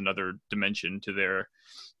that adds another dimension to their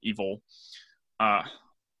evil.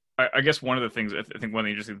 I guess one of the things, I think one of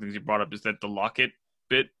the interesting things you brought up is that the locket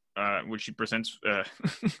bit, which she presents,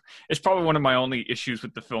 it's probably one of my only issues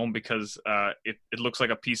with the film because it looks like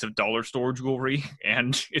a piece of dollar store jewelry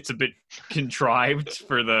and it's a bit contrived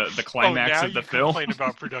for the climax of the film. Complain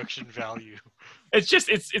about production value. It's just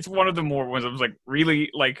it's one of the more ones I was like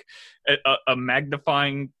really like a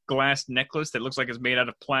magnifying glass necklace that looks like it's made out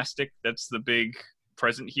of plastic. That's the big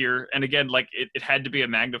present here. And again, like it had to be a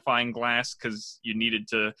magnifying glass because you needed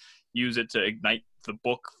to use it to ignite the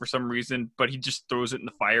book for some reason, but he just throws it in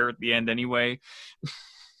the fire at the end anyway.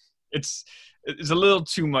 It's a little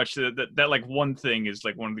too much. That like one thing is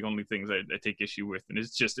like one of the only things I take issue with, and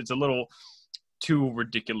it's a little too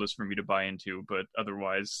ridiculous for me to buy into, but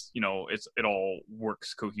otherwise, you know, it all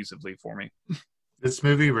works cohesively for me. This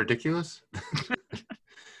movie ridiculous?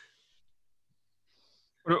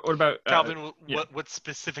 What about Calvin? yeah. What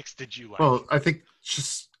specifics did you like? Well, I think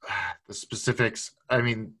just the specifics. I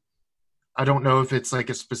mean, I don't know if it's like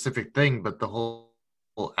a specific thing, but the whole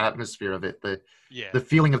atmosphere of it, Yeah. the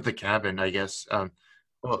feeling of the cabin, I guess.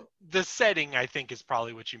 Well, The setting, I think, is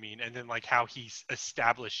probably what you mean, and then like how he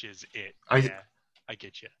establishes it. I Yeah, I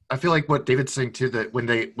get you. I feel like what David's saying too, that when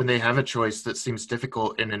they have a choice that seems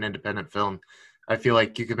difficult in an independent film, I feel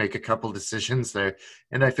like you can make a couple decisions there,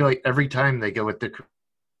 and I feel like every time they go with the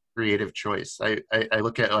creative choice, I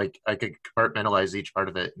look at like I could compartmentalize each part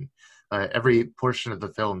of it, and every portion of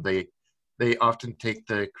the film they often take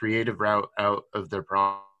the creative route out of their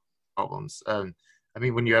problems. I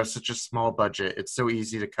mean, when you have such a small budget, it's so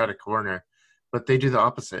easy to cut a corner, but they do the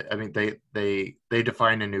opposite. I mean, they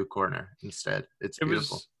define a new corner instead. It's It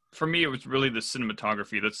beautiful. was for me. It was really the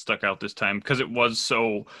cinematography that stuck out this time because it was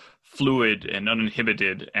so fluid and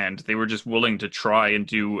uninhibited, and they were just willing to try and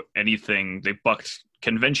do anything. They bucked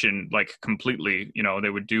convention like completely. You know, they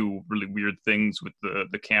would do really weird things with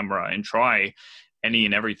the camera and try any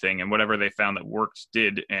and everything, and whatever they found that worked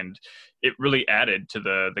did, and it really added to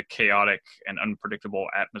the chaotic and unpredictable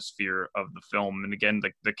atmosphere of the film. And again,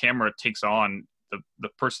 the camera takes on the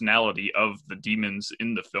personality of the demons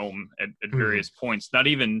in the film at various points, not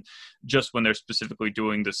even just when they're specifically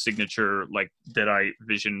doing the signature like Deadeye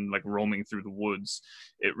vision, like roaming through the woods.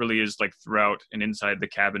 It really is like throughout and inside the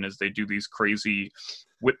cabin as they do these crazy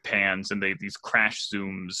whip pans and these crash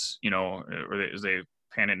zooms, you know, or as they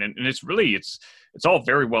pan in, and it's all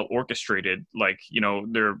very well orchestrated. Like, you know,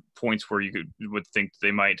 there are points where would think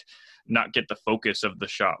they might not get the focus of the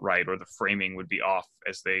shot right, or the framing would be off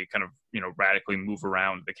as they kind of, you know, radically move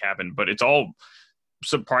around the cabin, but it's all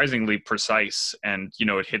surprisingly precise, and you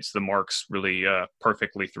know, it hits the marks really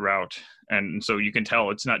perfectly throughout. And so you can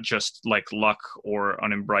tell it's not just like luck or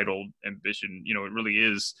unbridled ambition. You know, it really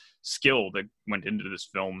is skill that went into this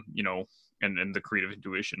film, you know, and the creative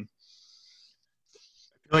intuition.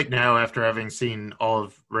 Like now, after having seen all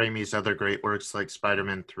of Raimi's other great works like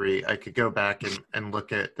Spider-Man 3, I could go back and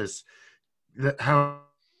look at this, how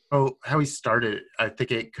he started. I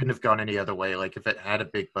think it couldn't have gone any other way. Like if it had a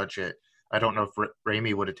big budget, I don't know if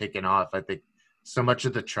Raimi would have taken off. I think so much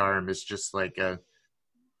of the charm is just like well,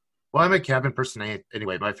 I'm a cabin person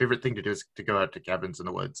anyway. My favorite thing to do is to go out to cabins in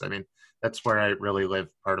the woods. I mean, that's where I really live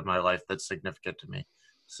part of my life that's significant to me.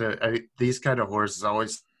 So these kind of horrors is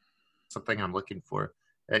always something I'm looking for.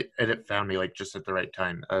 And it found me like just at the right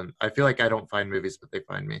time. I feel like I don't find movies, but they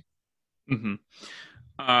find me. Mm-hmm.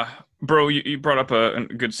 Bro, you brought up a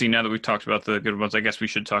good scene. Now that we've talked about the good ones, I guess we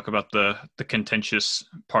should talk about the contentious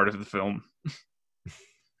part of the film.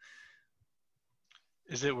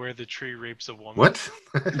 Is it where the tree rapes a woman? What?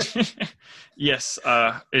 Yes,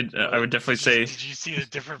 I would definitely say. Did you see a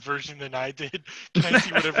different version than I did? Can I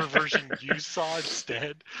see whatever version you saw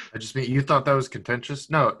instead? I just mean you thought that was contentious?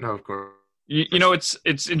 No, of course. You know,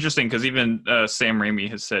 it's interesting because even Sam Raimi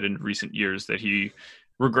has said in recent years that he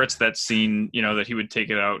regrets that scene. You know, that he would take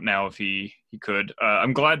it out now if he could.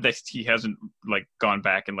 I'm glad that he hasn't like gone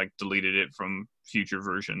back and like deleted it from future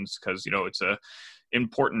versions, because you know it's a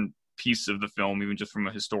important piece of the film, even just from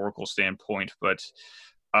a historical standpoint. But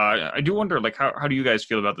I do wonder, like, how do you guys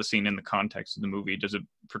feel about the scene in the context of the movie? Does it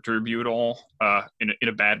perturb you at all? In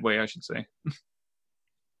a bad way, I should say.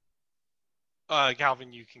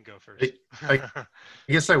 Calvin, you can go first. I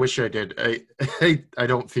guess I wish I did. I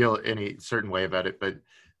don't feel any certain way about it, but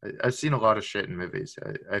I've seen a lot of shit in movies.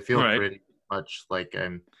 I feel pretty much like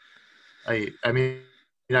I mean,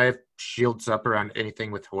 you know, I have shields up around anything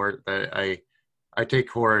with horror. That I take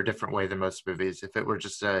horror a different way than most movies. If it were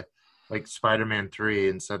just like Spider-Man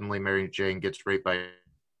 3 and suddenly Mary Jane gets raped by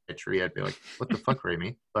a tree, I'd be like, what the fuck,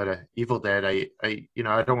 Raimi? But Evil Dead, I you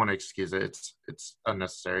know, I don't want to excuse it. It's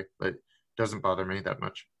unnecessary, but doesn't bother me that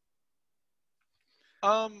much.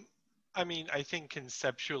 I mean, I think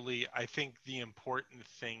conceptually, I think the important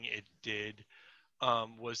thing it did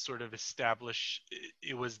was sort of establish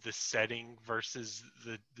it was the setting versus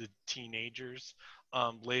the teenagers.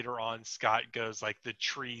 Later on, Scott goes like, the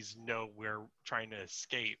trees know we're trying to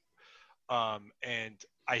escape. And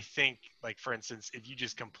I think, like, for instance, if you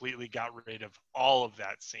just completely got rid of all of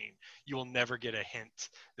that scene, you will never get a hint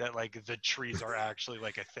that like the trees are actually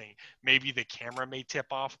like a thing. Maybe the camera may tip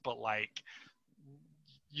off, but like,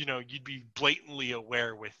 you know, you'd be blatantly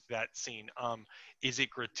aware with that scene. Is it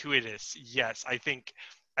gratuitous? Yes. I think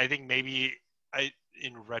maybe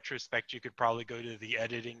in retrospect, you could probably go to the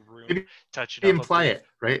editing room, Maybe touch it up. Imply it,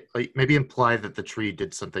 right? Like maybe imply that the tree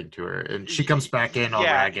did something to her, and she comes back in all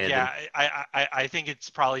ragged. Yeah. I think it's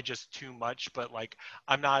probably just too much, but like,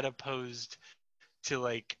 I'm not opposed to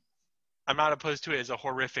like I'm not opposed to it as a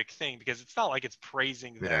horrific thing, because it's not like it's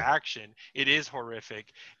praising the action. It is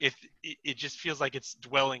horrific. If it just feels like it's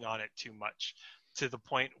dwelling on it too much, to the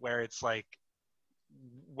point where it's like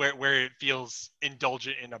where it feels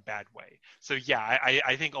indulgent in a bad way. So yeah,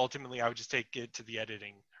 I think ultimately I would just take it to the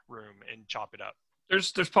editing room and chop it up.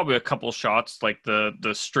 There's probably a couple shots like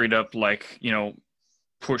the straight up like, you know,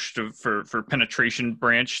 push for penetration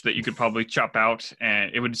branch that you could probably chop out,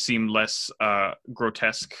 and it would seem less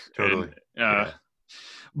grotesque. Totally. And,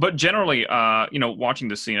 but generally, you know, watching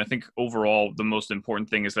the scene, I think overall the most important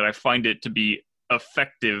thing is that I find it to be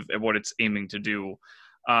effective at what it's aiming to do.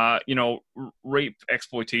 You know, rape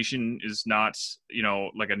exploitation is not, you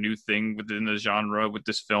know, like a new thing within the genre with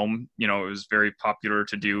this film. You know, it was very popular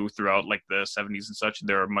to do throughout like the 70s and such.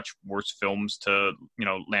 There are much worse films to, you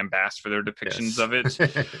know, lambast for their depictions of it.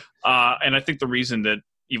 And I think the reason that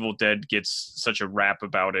Evil Dead gets such a rap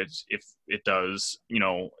about it, if it does, you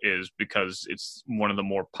know, is because it's one of the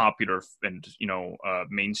more popular and, you know,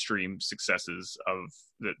 mainstream successes of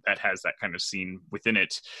that has that kind of scene within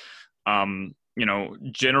it. You know,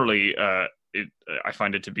 generally, I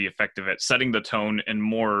find it to be effective at setting the tone and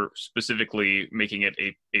more specifically making it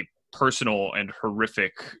a personal and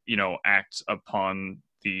horrific, you know, act upon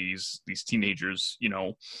these teenagers, you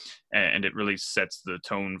know, and it really sets the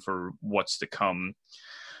tone for what's to come.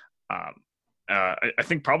 I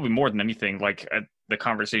think probably more than anything, like the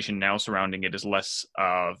conversation now surrounding it is less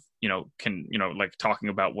of, you know, like talking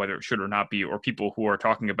about whether it should or not be, or people who are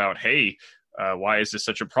talking about, hey, why is this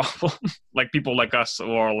such a problem? Like people like us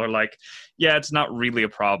all are like, yeah, it's not really a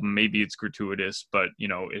problem. Maybe it's gratuitous, but you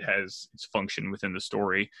know, it has its function within the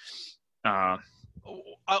story. Well,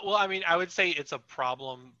 I mean, I would say it's a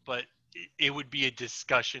problem, but it would be a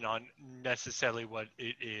discussion on necessarily what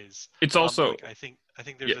it is. It's also, like, I think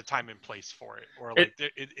there's a time and place for it, or like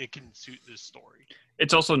it can suit this story.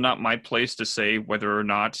 It's also not my place to say whether or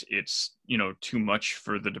not it's, you know, too much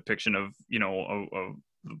for the depiction of, you know, a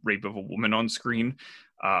rape of a woman on screen.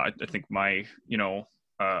 I think my, you know,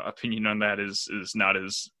 opinion on that is not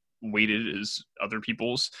as weighted as other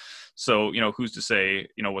people's. So, you know, who's to say,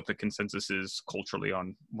 you know, what the consensus is culturally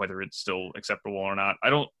on whether it's still acceptable or not.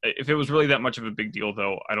 If it was really that much of a big deal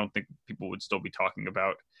though, I don't think people would still be talking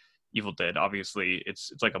about Evil Dead. Obviously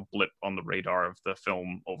it's like a blip on the radar of the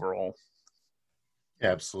film overall.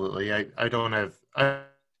 Yeah, absolutely. I've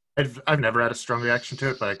never had a strong reaction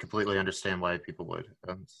to it, but I completely understand why people would.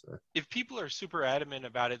 So. If people are super adamant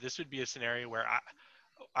about it, this would be a scenario where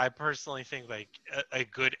I personally think like a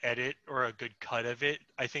good edit or a good cut of it,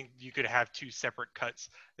 I think you could have two separate cuts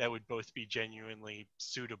that would both be genuinely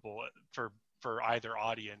suitable for either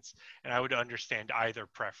audience, and I would understand either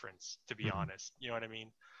preference, to be honest. You know what I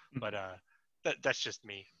mean? But that's just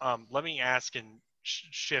me. Let me ask and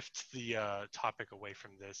shift the topic away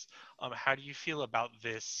from this. How do you feel about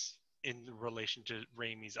this in relation to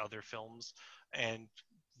Raimi's other films and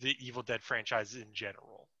the Evil Dead franchise in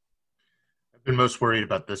general? I've been most worried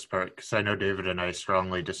about this part because I know David and I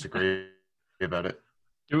strongly disagree about it.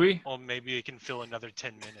 Do we? Well, maybe it can fill another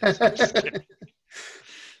 10 minutes. I'm just kidding.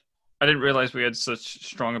 I didn't realize we had such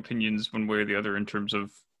strong opinions one way or the other in terms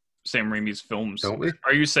of Sam Raimi's films. Don't we?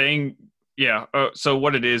 Are you saying, yeah, so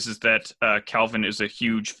what it is that Calvin is a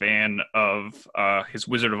huge fan of his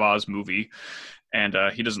Wizard of Oz movie, and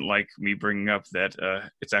he doesn't like me bringing up that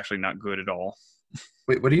it's actually not good at all.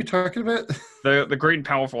 Wait, what are you talking about? The Great and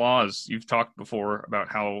Powerful Oz. You've talked before about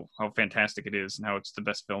how fantastic it is and how it's the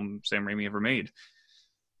best film Sam Raimi ever made.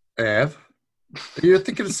 I have. You're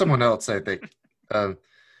thinking of someone else, I think. I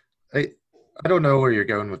don't know where you're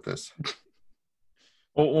going with this.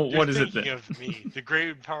 Well, what is it then? Of me. The Great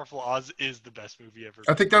and Powerful Oz is the best movie ever.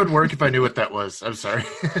 I think that would work if I knew what that was. I'm sorry.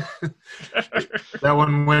 That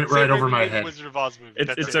one went right over my head. Wizard of Oz movie.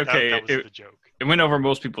 It's okay. That was the joke. It went over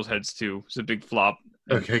most people's heads too. It's a big flop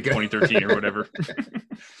in 2013 or whatever.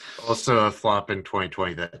 Also a flop in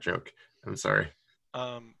 2020, that joke. I'm sorry.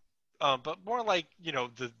 But more like, you know,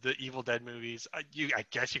 the Evil Dead movies. I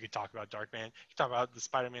guess you could talk about Darkman. You could talk about the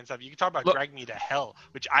Spider-Man stuff. You could talk about Drag Me to Hell,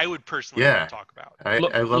 which I would personally want to talk about. I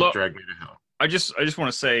love Drag Me to Hell. I just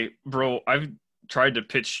want to say, bro, I've tried to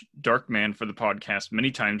pitch Darkman for the podcast many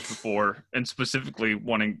times before, and specifically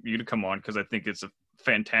wanting you to come on because I think it's a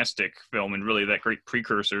fantastic film and really that great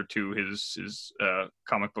precursor to his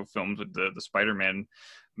comic book films with the Spider-Man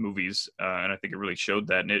movies, and I think it really showed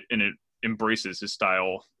that, and it embraces his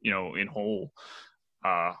style, you know, in whole.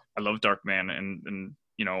 I love Darkman, and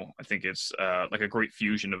you know, I think it's like a great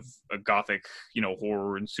fusion of a gothic, you know,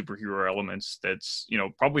 horror and superhero elements that's, you know,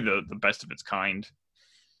 probably the best of its kind.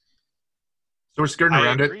 So we're skirting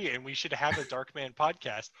around it. I agree, and we should have a Darkman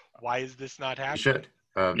podcast. Why is this not happening? We should.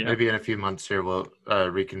 Maybe in a few months here we'll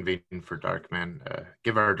reconvene for Darkman.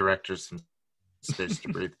 Give our directors some space to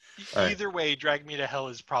breathe. Either way, Drag Me to Hell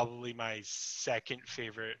is probably my third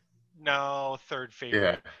favorite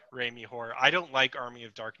Raimi horror. I don't like Army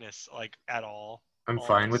of Darkness like at all. I'm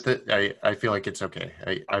fine with it. I feel like it's okay.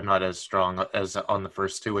 I'm not as strong as on the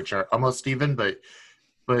first two, which are almost even, but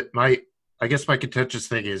I guess my contentious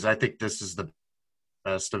thing is I think this is the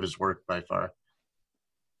best of his work by far.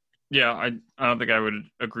 Yeah, I don't think I would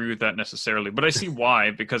agree with that necessarily, but I see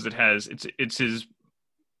why, because it's his,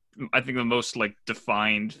 I think, the most like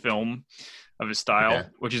defined film of his style,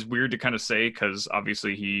 which is weird to kind of say because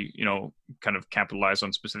obviously he, kind of capitalized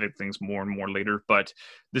on specific things more and more later, but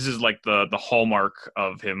this is like the hallmark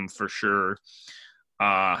of him for sure.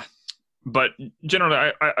 But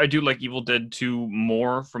generally, I do like Evil Dead 2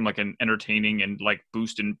 more from like an entertaining and like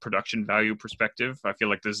boost in production value perspective. I feel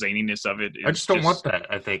like the zaniness of it is I just don't want that.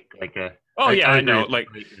 I think I know. Like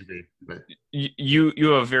you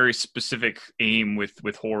have a very specific aim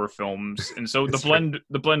with horror films, and so the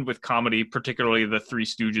blend with comedy, particularly the Three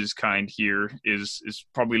Stooges kind here, is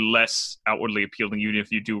probably less outwardly appealing, even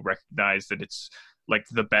if you do recognize that it's like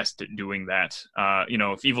the best at doing that.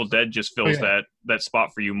 If Evil Dead just fills that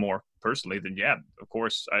spot for you more personally, then yeah, of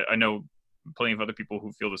course. I know plenty of other people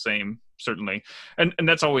who feel the same, certainly. And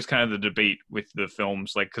that's always kind of the debate with the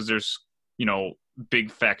films, like, because there's,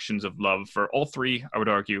 big factions of love for all three, I would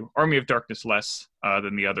argue. Army of Darkness less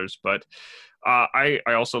than the others, but I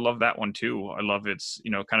also love that one too. I love its,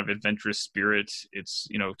 kind of adventurous spirit. It's,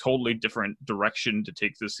 totally different direction to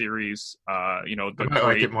take the series. I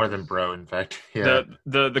like it more than Bro, in fact. Yeah.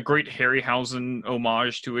 The great Harryhausen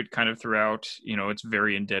homage to it kind of throughout, it's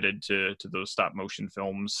very indebted to those stop motion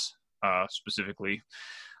films specifically.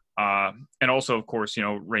 And also, of course,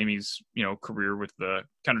 Raimi's, career with the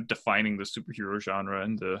kind of defining the superhero genre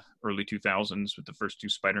in the early 2000s with the first two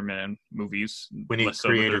Spider-Man movies. When he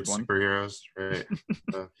created superheroes, right?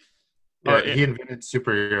 He invented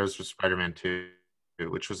superheroes with Spider-Man 2,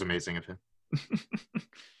 which was amazing of him.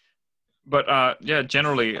 But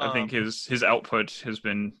generally, I think his output has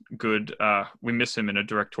been good. We miss him in a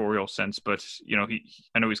directorial sense, but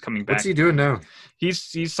I know he's coming back. What's he doing now?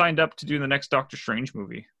 He's signed up to do the next Doctor Strange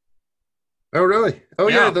movie. Oh, really? Oh,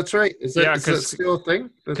 yeah, that's right. Is that still a thing?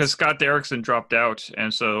 Because Scott Derrickson dropped out,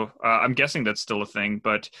 and so I'm guessing that's still a thing,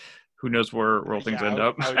 but who knows where things end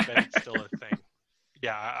up. I would bet it's still a thing.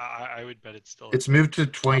 Yeah, I would bet it's still a It's thing. moved to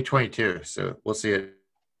 2022, so we'll see it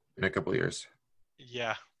in a couple of years.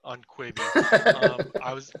 Yeah, on Quibi.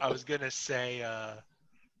 I was going to say,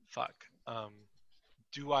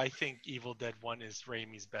 do I think Evil Dead 1 is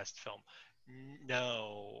Raimi's best film?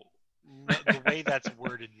 No, the way that's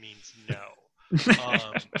worded means no.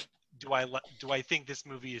 Do I think this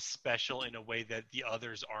movie is special in a way that the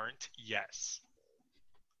others aren't? Yes.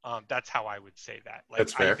 That's how I would say that. Like,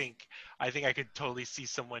 that's fair. I think I could totally see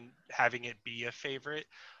someone having it be a favorite,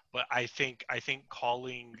 but I think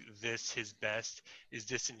calling this his best is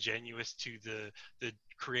disingenuous to the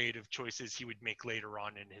creative choices he would make later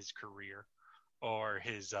on in his career, or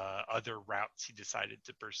his other routes he decided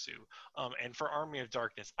to pursue. And for Army of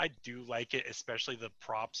Darkness, I do like it, especially the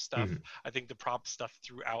prop stuff. Mm-hmm. I think the prop stuff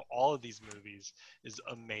throughout all of these movies is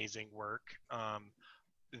amazing work.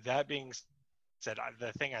 That being said,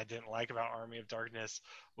 the thing I didn't like about Army of Darkness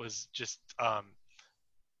was just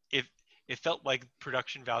it felt like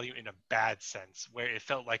production value in a bad sense, where it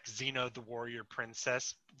felt like Xena the Warrior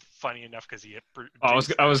Princess. Funny enough, because he I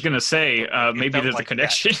was gonna say maybe there's a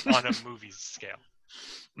connection on a movie scale.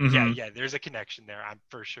 Mm-hmm. Yeah, there's a connection there, I'm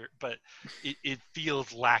for sure, but it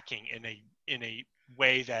feels lacking in a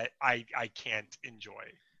way that I can't enjoy.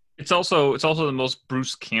 It's also the most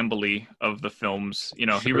Bruce Campbell-y of the films.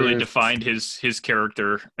 He really defined his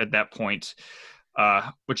character at that point.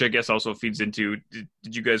 Which I guess also feeds into,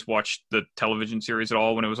 did you guys watch the television series at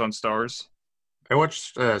all when it was on Starz? I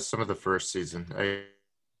watched some of the first season.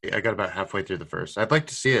 I got about halfway through the first. I'd like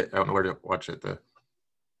to see it. I don't know where to watch it, though.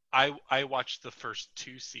 I watched the first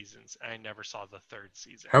two seasons, and I never saw the third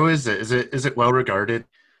season. How is it? Is it well regarded?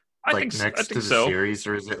 I think next to the so. series,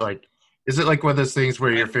 or is it like one of those things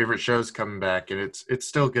where your favorite show's coming back and it's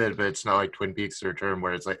still good, but it's not like Twin Peaks or Return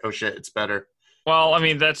where it's like, oh shit, it's better. Well, I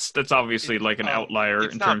mean, that's obviously like an outlier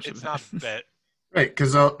in terms of... It's not bet. Right,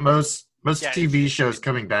 because most TV shows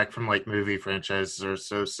coming back from like movie franchises are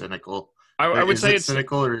so cynical. I would say it's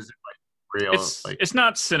cynical, or is it like real? It's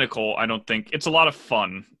not cynical, I don't think. It's a lot of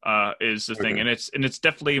fun, is the thing, and it's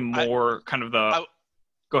definitely more kind of the...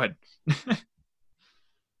 Go ahead.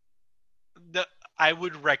 I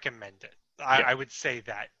would recommend it. I would say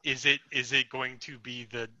that. Is it going to be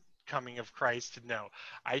the Coming of Christ? No.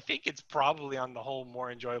 I think it's probably on the whole more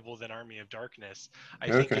enjoyable than Army of Darkness. I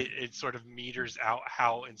think it sort of meters out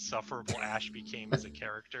how insufferable Ash became as a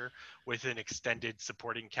character with an extended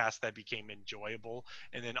supporting cast that became enjoyable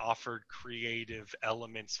and then offered creative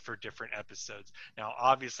elements for different episodes. Now,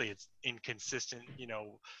 obviously, it's inconsistent.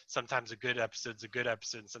 Sometimes a good episode's a good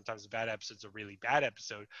episode and sometimes a bad episode's a really bad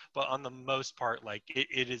episode. But on the most part, like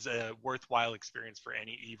it is a worthwhile experience for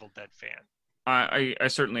any Evil Dead fan. I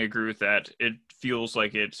certainly agree with that. It feels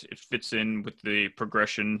like it fits in with the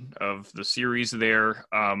progression of the series there,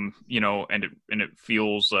 and it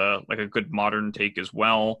feels like a good modern take as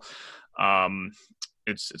well.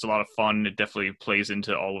 It's a lot of fun. It definitely plays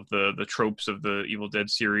into all of the tropes of the Evil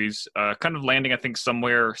Dead series. Kind of landing, I think,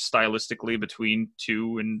 somewhere stylistically between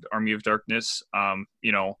 2 and Army of Darkness.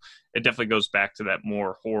 It definitely goes back to that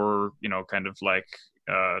more horror, kind of like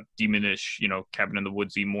demonish, cabin in the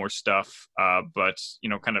woodsy more stuff, but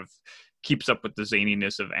kind of keeps up with the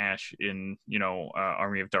zaniness of Ash in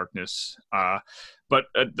Army of Darkness. But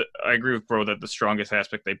I agree with Bro that the strongest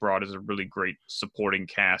aspect they brought is a really great supporting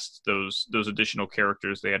cast. Those additional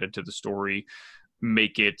characters they added to the story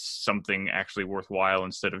make it something actually worthwhile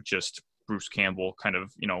instead of just Bruce Campbell kind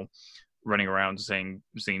of running around saying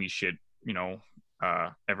zany shit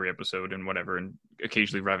every episode and whatever, and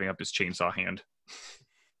occasionally revving up his chainsaw hand.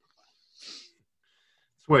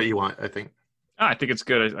 It's what you want, I think. I think it's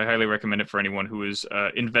good. I highly recommend it for anyone who is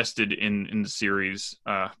invested in the series.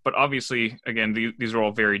 But obviously, again, these are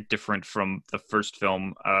all very different from the first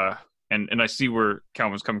film. And I see where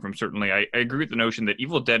Calvin's coming from, certainly. I agree with the notion that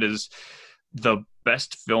Evil Dead is the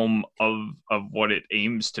best film of what it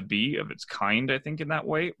aims to be of its kind, I think, in that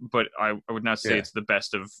way. But I would not say it's the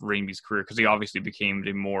best of Raimi's career, because he obviously became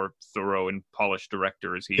a more thorough and polished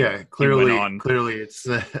director as he went on. Clearly, it's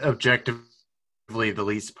objectively the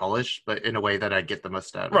least polished, but in a way that I get the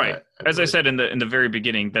most out of right. it. As I said in the very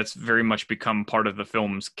beginning, that's very much become part of the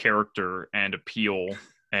film's character and appeal,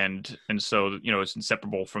 and so it's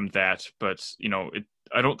inseparable from that. But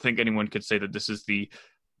I don't think anyone could say that this is the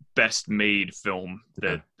best made film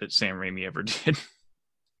that Sam Raimi ever did.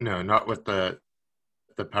 No, not with the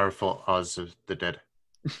powerful Oz of the Dead.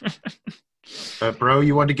 Bro,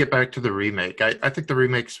 you want to get back to the remake? I think the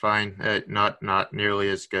remake's fine. Not nearly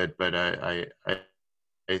as good, but I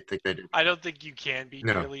think they did. I don't think you can be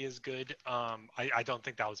nearly as good. I don't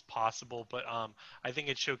think that was possible, but I think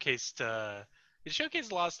it showcased a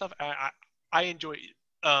lot of stuff. I enjoy.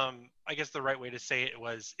 I guess the right way to say it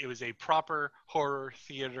was a proper horror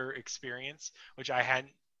theater experience, which I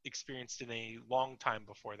hadn't experienced in a long time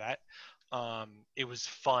before that. It was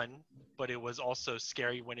fun, but it was also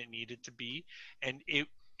scary when it needed to be. And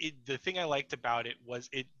the thing I liked about it was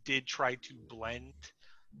it did try to blend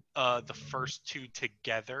the first two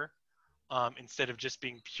together instead of just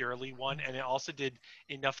being purely one. And it also did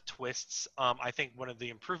enough twists. I think one of the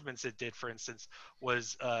improvements it did, for instance,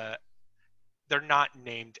 was they're not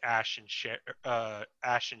named Ash and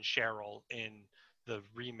Cheryl in the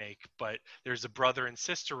remake, but there's a brother and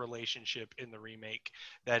sister relationship in the remake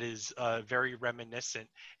that is very reminiscent,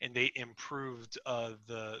 and they improved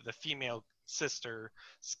the female sister's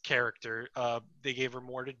character. They gave her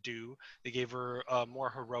more to do. They gave her a more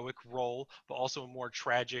heroic role, but also a more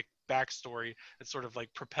tragic backstory that sort of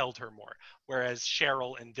like propelled her more. Whereas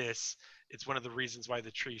Cheryl in this, it's one of the reasons why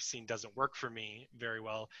the tree scene doesn't work for me very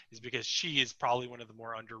well, is because she is probably one of the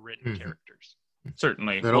more underwritten characters.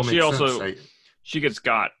 Certainly. Well, she also she gets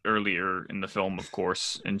got earlier in the film, of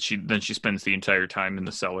course, and she spends the entire time in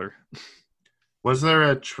the cellar. Was there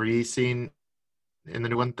a tree scene in the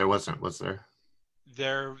new one? There wasn't, was there?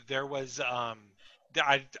 There was.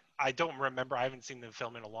 I don't remember. I haven't seen the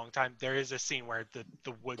film in a long time. There is a scene where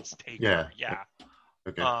the woods take her. Yeah.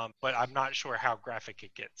 Okay. But I'm not sure how graphic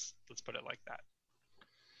it gets. Let's put it like that.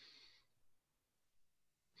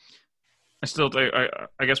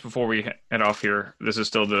 I guess before we head off here, this is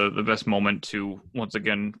still the best moment to once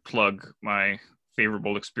again plug my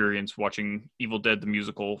favorable experience watching Evil Dead the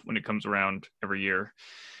musical when it comes around every year,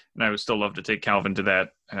 and I would still love to take Calvin to that.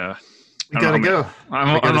 You gotta go.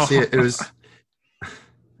 I gotta see it. It was.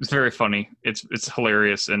 It's very funny. It's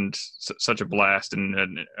hilarious and such a blast,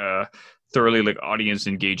 and thoroughly like audience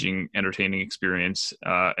engaging, entertaining experience.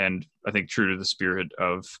 And I think true to the spirit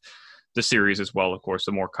of the series as well, of course,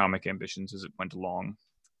 the more comic ambitions as it went along.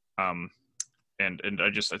 And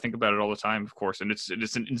I think about it all the time, of course, and it's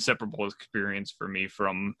an inseparable experience for me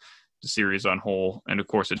from the series on whole. And of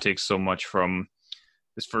course, it takes so much from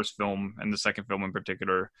this first film and the second film in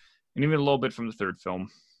particular, and even a little bit from the third film.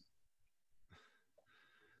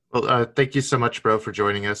 Well, thank you so much, bro, for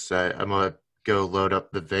joining us. I'm gonna go load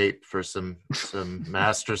up the vape for some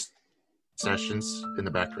master sessions in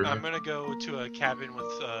the back room? I'm gonna go to a cabin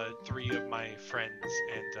with 3 of my friends,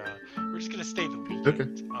 and we're just gonna stay the weekend. Okay.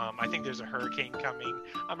 I think there's a hurricane coming.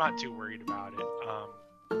 I'm not too worried about it.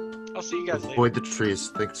 I'll see you guys later. Avoid the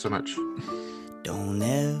trees. Thanks so much. Don't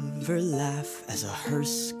ever laugh as a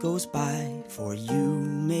hearse goes by, for you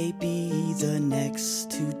may be the next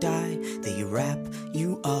to die. They wrap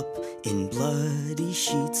you up in bloody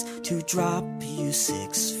sheets to drop you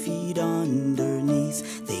 6 feet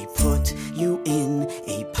underneath. They put you in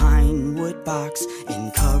a pine wood box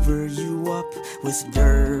and cover you up with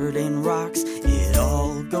dirt and rocks. It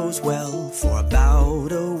all goes well for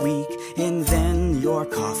about a week, and then your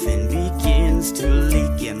coffin begins to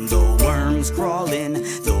leak, and the worms crawl in,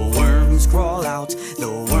 the worms crawl out,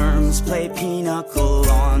 the worms play pinochle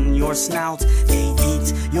on your snout. They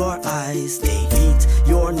eat your eyes, they eat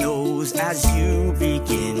your nose as you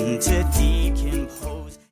begin to decompose.